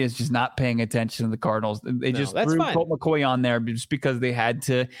national media is just not paying attention to the Cardinals. They just threw Colt McCoy on there just because they had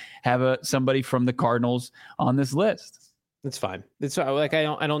to have somebody from the Cardinals on this list. That's fine. It's like I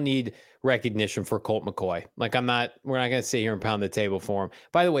don't need recognition for Colt McCoy. Like we're not going to sit here and pound the table for him.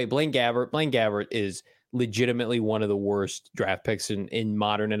 By the way, Blaine Gabbert is legitimately one of the worst draft picks in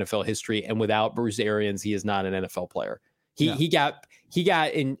modern NFL history. And without Bruce Arians, he is not an NFL player. He got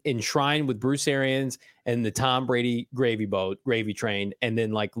enshrined with Bruce Arians and the Tom Brady gravy train, and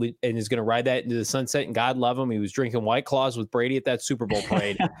then and is going to ride that into the sunset. And God love him, he was drinking White Claws with Brady at that Super Bowl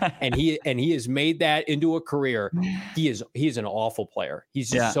parade, and he has made that into a career. He is an awful player. He's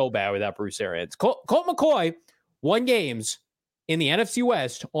just so bad without Bruce Arians. Colt McCoy won games in the NFC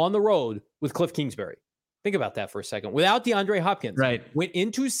West on the road with Cliff Kingsbury. Think about that for a second. Without DeAndre Hopkins, went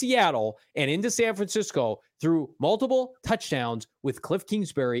into Seattle and into San Francisco through multiple touchdowns with Cliff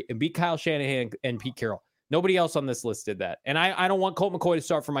Kingsbury and beat Kyle Shanahan and Pete Carroll. Nobody else on this list did that. And I don't want Colt McCoy to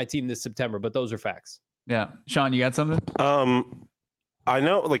start for my team this September, but those are facts. Yeah. Sean, you got something? I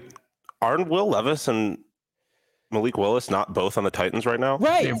know, aren't Will Levis and Malik Willis not both on the Titans right now?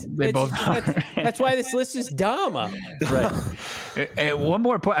 Right. They both are. That's why this list is dumb. Right. And one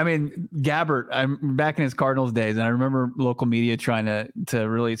more point. I mean, Gabbert, I'm back in his Cardinals days, and I remember local media trying to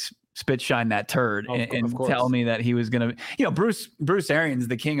really spit shine that turd and tell me that he was going to, Bruce Arians,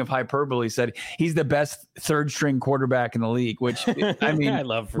 the king of hyperbole, said he's the best third string quarterback in the league, which I mean, I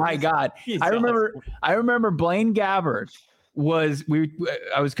love Bruce. My God, I remember Blaine Gabbert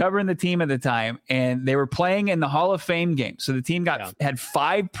I was covering the team at the time, and they were playing in the Hall of Fame game. So the team had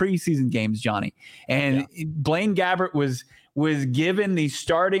 5 preseason games, Johnny, and Blaine Gabbert was given the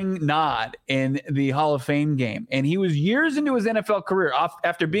starting nod in the Hall of Fame game. And he was years into his NFL career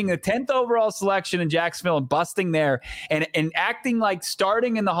after being the 10th overall selection in Jacksonville and busting there and acting like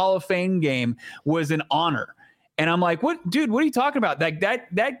starting in the Hall of Fame game was an honor. And I'm like, what are you talking about? Like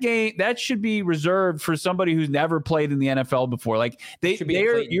that game, that should be reserved for somebody who's never played in the NFL before. Like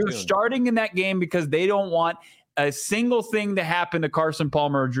you're starting in that game because they don't want a single thing to happen to Carson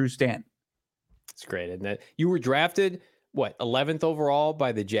Palmer or Drew Stanton. It's great, isn't it? You were drafted 11th overall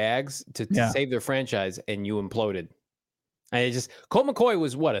by the Jags to save their franchise, and you imploded. Colt McCoy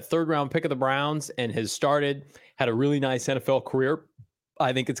was a 3rd round pick of the Browns and had a really nice NFL career.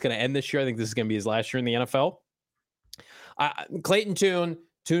 I think it's going to end this year. I think this is going to be his last year in the NFL. Clayton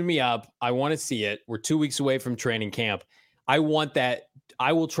tune me up. I want to see it. We're 2 weeks away from training camp. I want that.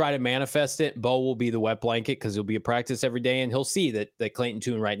 I will try to manifest it. Bo will be the wet blanket because he'll be at practice every day, and he'll see that Clayton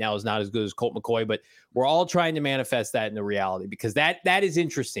Tune right now is not as good as Colt McCoy, but we're all trying to manifest that into reality because that is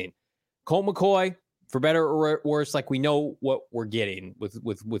interesting. Colt McCoy, for better or worse, like we know what we're getting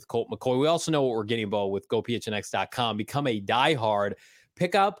with Colt McCoy. We also know what we're getting, Bo, with GoPHNX.com. Become a diehard.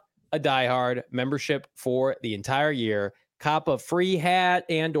 Pick up a diehard membership for the entire year. Cop a free hat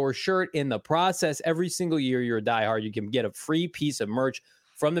and or shirt in the process. Every single year you're a diehard, you can get a free piece of merch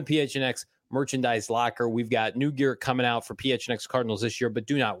from the PHNX merchandise locker. We've got new gear coming out for PHNX Cardinals this year, but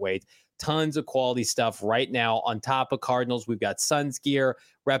do not wait. Tons of quality stuff right now on top of Cardinals. We've got Suns gear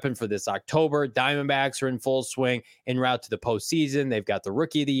repping for this October. Diamondbacks are in full swing en route to the postseason. They've got the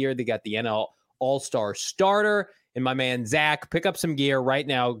Rookie of the Year. They got the NL All-Star starter. And my man, Zach, pick up some gear right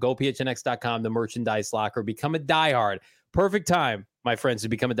now. GoPHNX.com, the merchandise locker. Become a diehard. Perfect time, my friends, to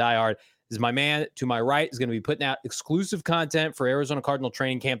become a diehard. This is my man to my right is going to be putting out exclusive content for Arizona Cardinal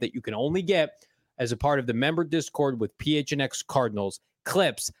training camp that you can only get as a part of the member Discord with PHNX Cardinals.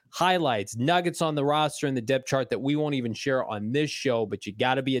 Clips, highlights, nuggets on the roster and the depth chart that we won't even share on this show, but you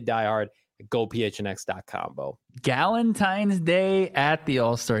got to be a diehard at GoPHNX.com, Bo. Galentine's Day at the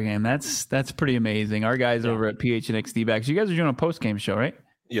All-Star game. That's pretty amazing. Our guys over at PHNX D-backs, you guys are doing a post-game show, right?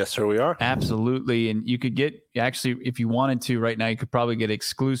 Yes, sir, we are. Absolutely. And you could get, actually, if you wanted to right now, you could probably get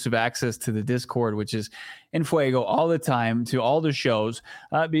exclusive access to the Discord, which is in Fuego all the time, to all the shows.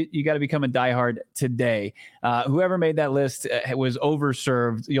 You got to become a diehard today. Whoever made that list was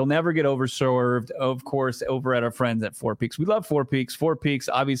overserved. You'll never get overserved, of course, over at our friends at Four Peaks. We love Four Peaks. Four Peaks,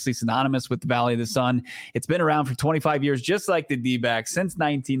 obviously synonymous with the Valley of the Sun. It's been around for 25 years, just like the D-backs, since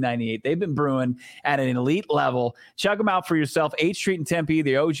 1998. They've been brewing at an elite level. Check them out for yourself. 8th Street in Tempe,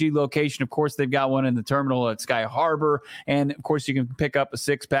 the OG location. Of course, they've got one in the terminal at Sky Harbor. And, of course, you can pick up a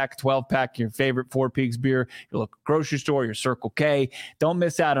 6-pack, 12-pack, your favorite Four Peaks beer, your local grocery store, your Circle K. Don't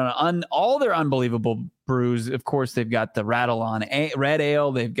miss out on all their unbelievable brews. Of course, they've got the Rattle On Red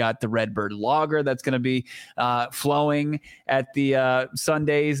Ale. They've got the Redbird Lager that's going to be flowing at the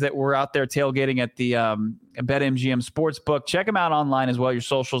Sundays that we're out there tailgating at the BetMGM Sportsbook. Check them out online as well. Your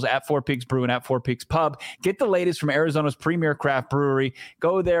socials at Four Peaks Brew and at Four Peaks Pub. Get the latest from Arizona's premier craft brewery.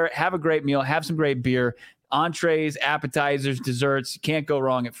 Go there, have a great meal, have some great beer. Entrees, appetizers, desserts. You can't go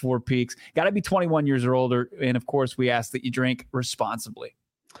wrong at Four Peaks. Got to be 21 years or older. And, of course, we ask that you drink responsibly.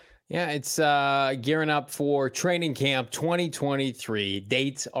 Yeah, it's gearing up for training camp 2023.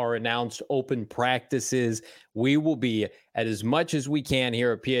 Dates are announced, open practices. We will be at as much as we can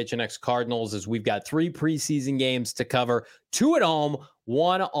here at PHNX Cardinals, as we've got 3 preseason games to cover, 2 at home,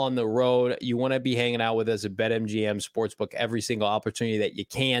 1 on the road. You want to be hanging out with us at BetMGM Sportsbook every single opportunity that you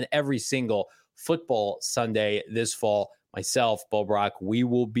can, every single football Sunday this fall. Myself, Bo Brock, we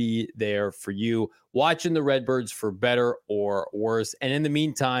will be there for you, watching the Redbirds for better or worse. And in the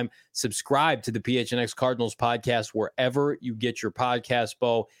meantime, subscribe to the PHNX Cardinals podcast wherever you get your podcast,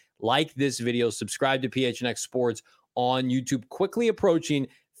 Bo. Like this video, subscribe to PHNX Sports on YouTube. Quickly approaching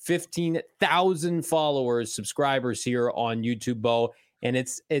 15,000 followers, subscribers here on YouTube, Bo. And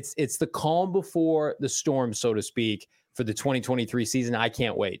it's the calm before the storm, so to speak, for the 2023 season. I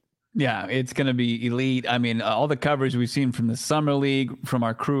can't wait. Yeah, it's going to be elite. I mean, all the coverage we've seen from the Summer League, from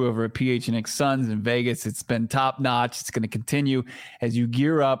our crew over at PHNX Suns in Vegas, it's been top notch. It's going to continue as you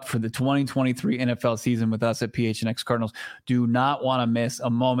gear up for the 2023 NFL season with us at PHNX Cardinals. Do not want to miss a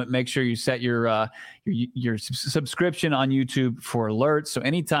moment. Make sure you set your subscription on YouTube for alerts. So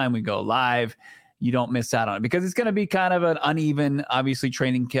anytime we go live, you don't miss out on it, because it's going to be kind of an uneven, obviously,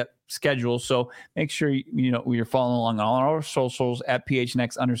 training schedule. So make sure you're following along on all our socials at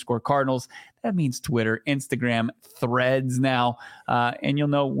PHNX_Cardinals. That means Twitter, Instagram, Threads now, and you'll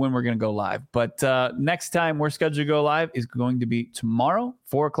know when we're going to go live. But next time we're scheduled to go live is going to be tomorrow,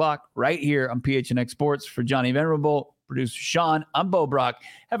 4:00, right here on PHNX Sports. For Johnny Venerable, producer Sean, I'm Bo Brock.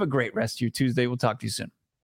 Have a great rest of your Tuesday. We'll talk to you soon.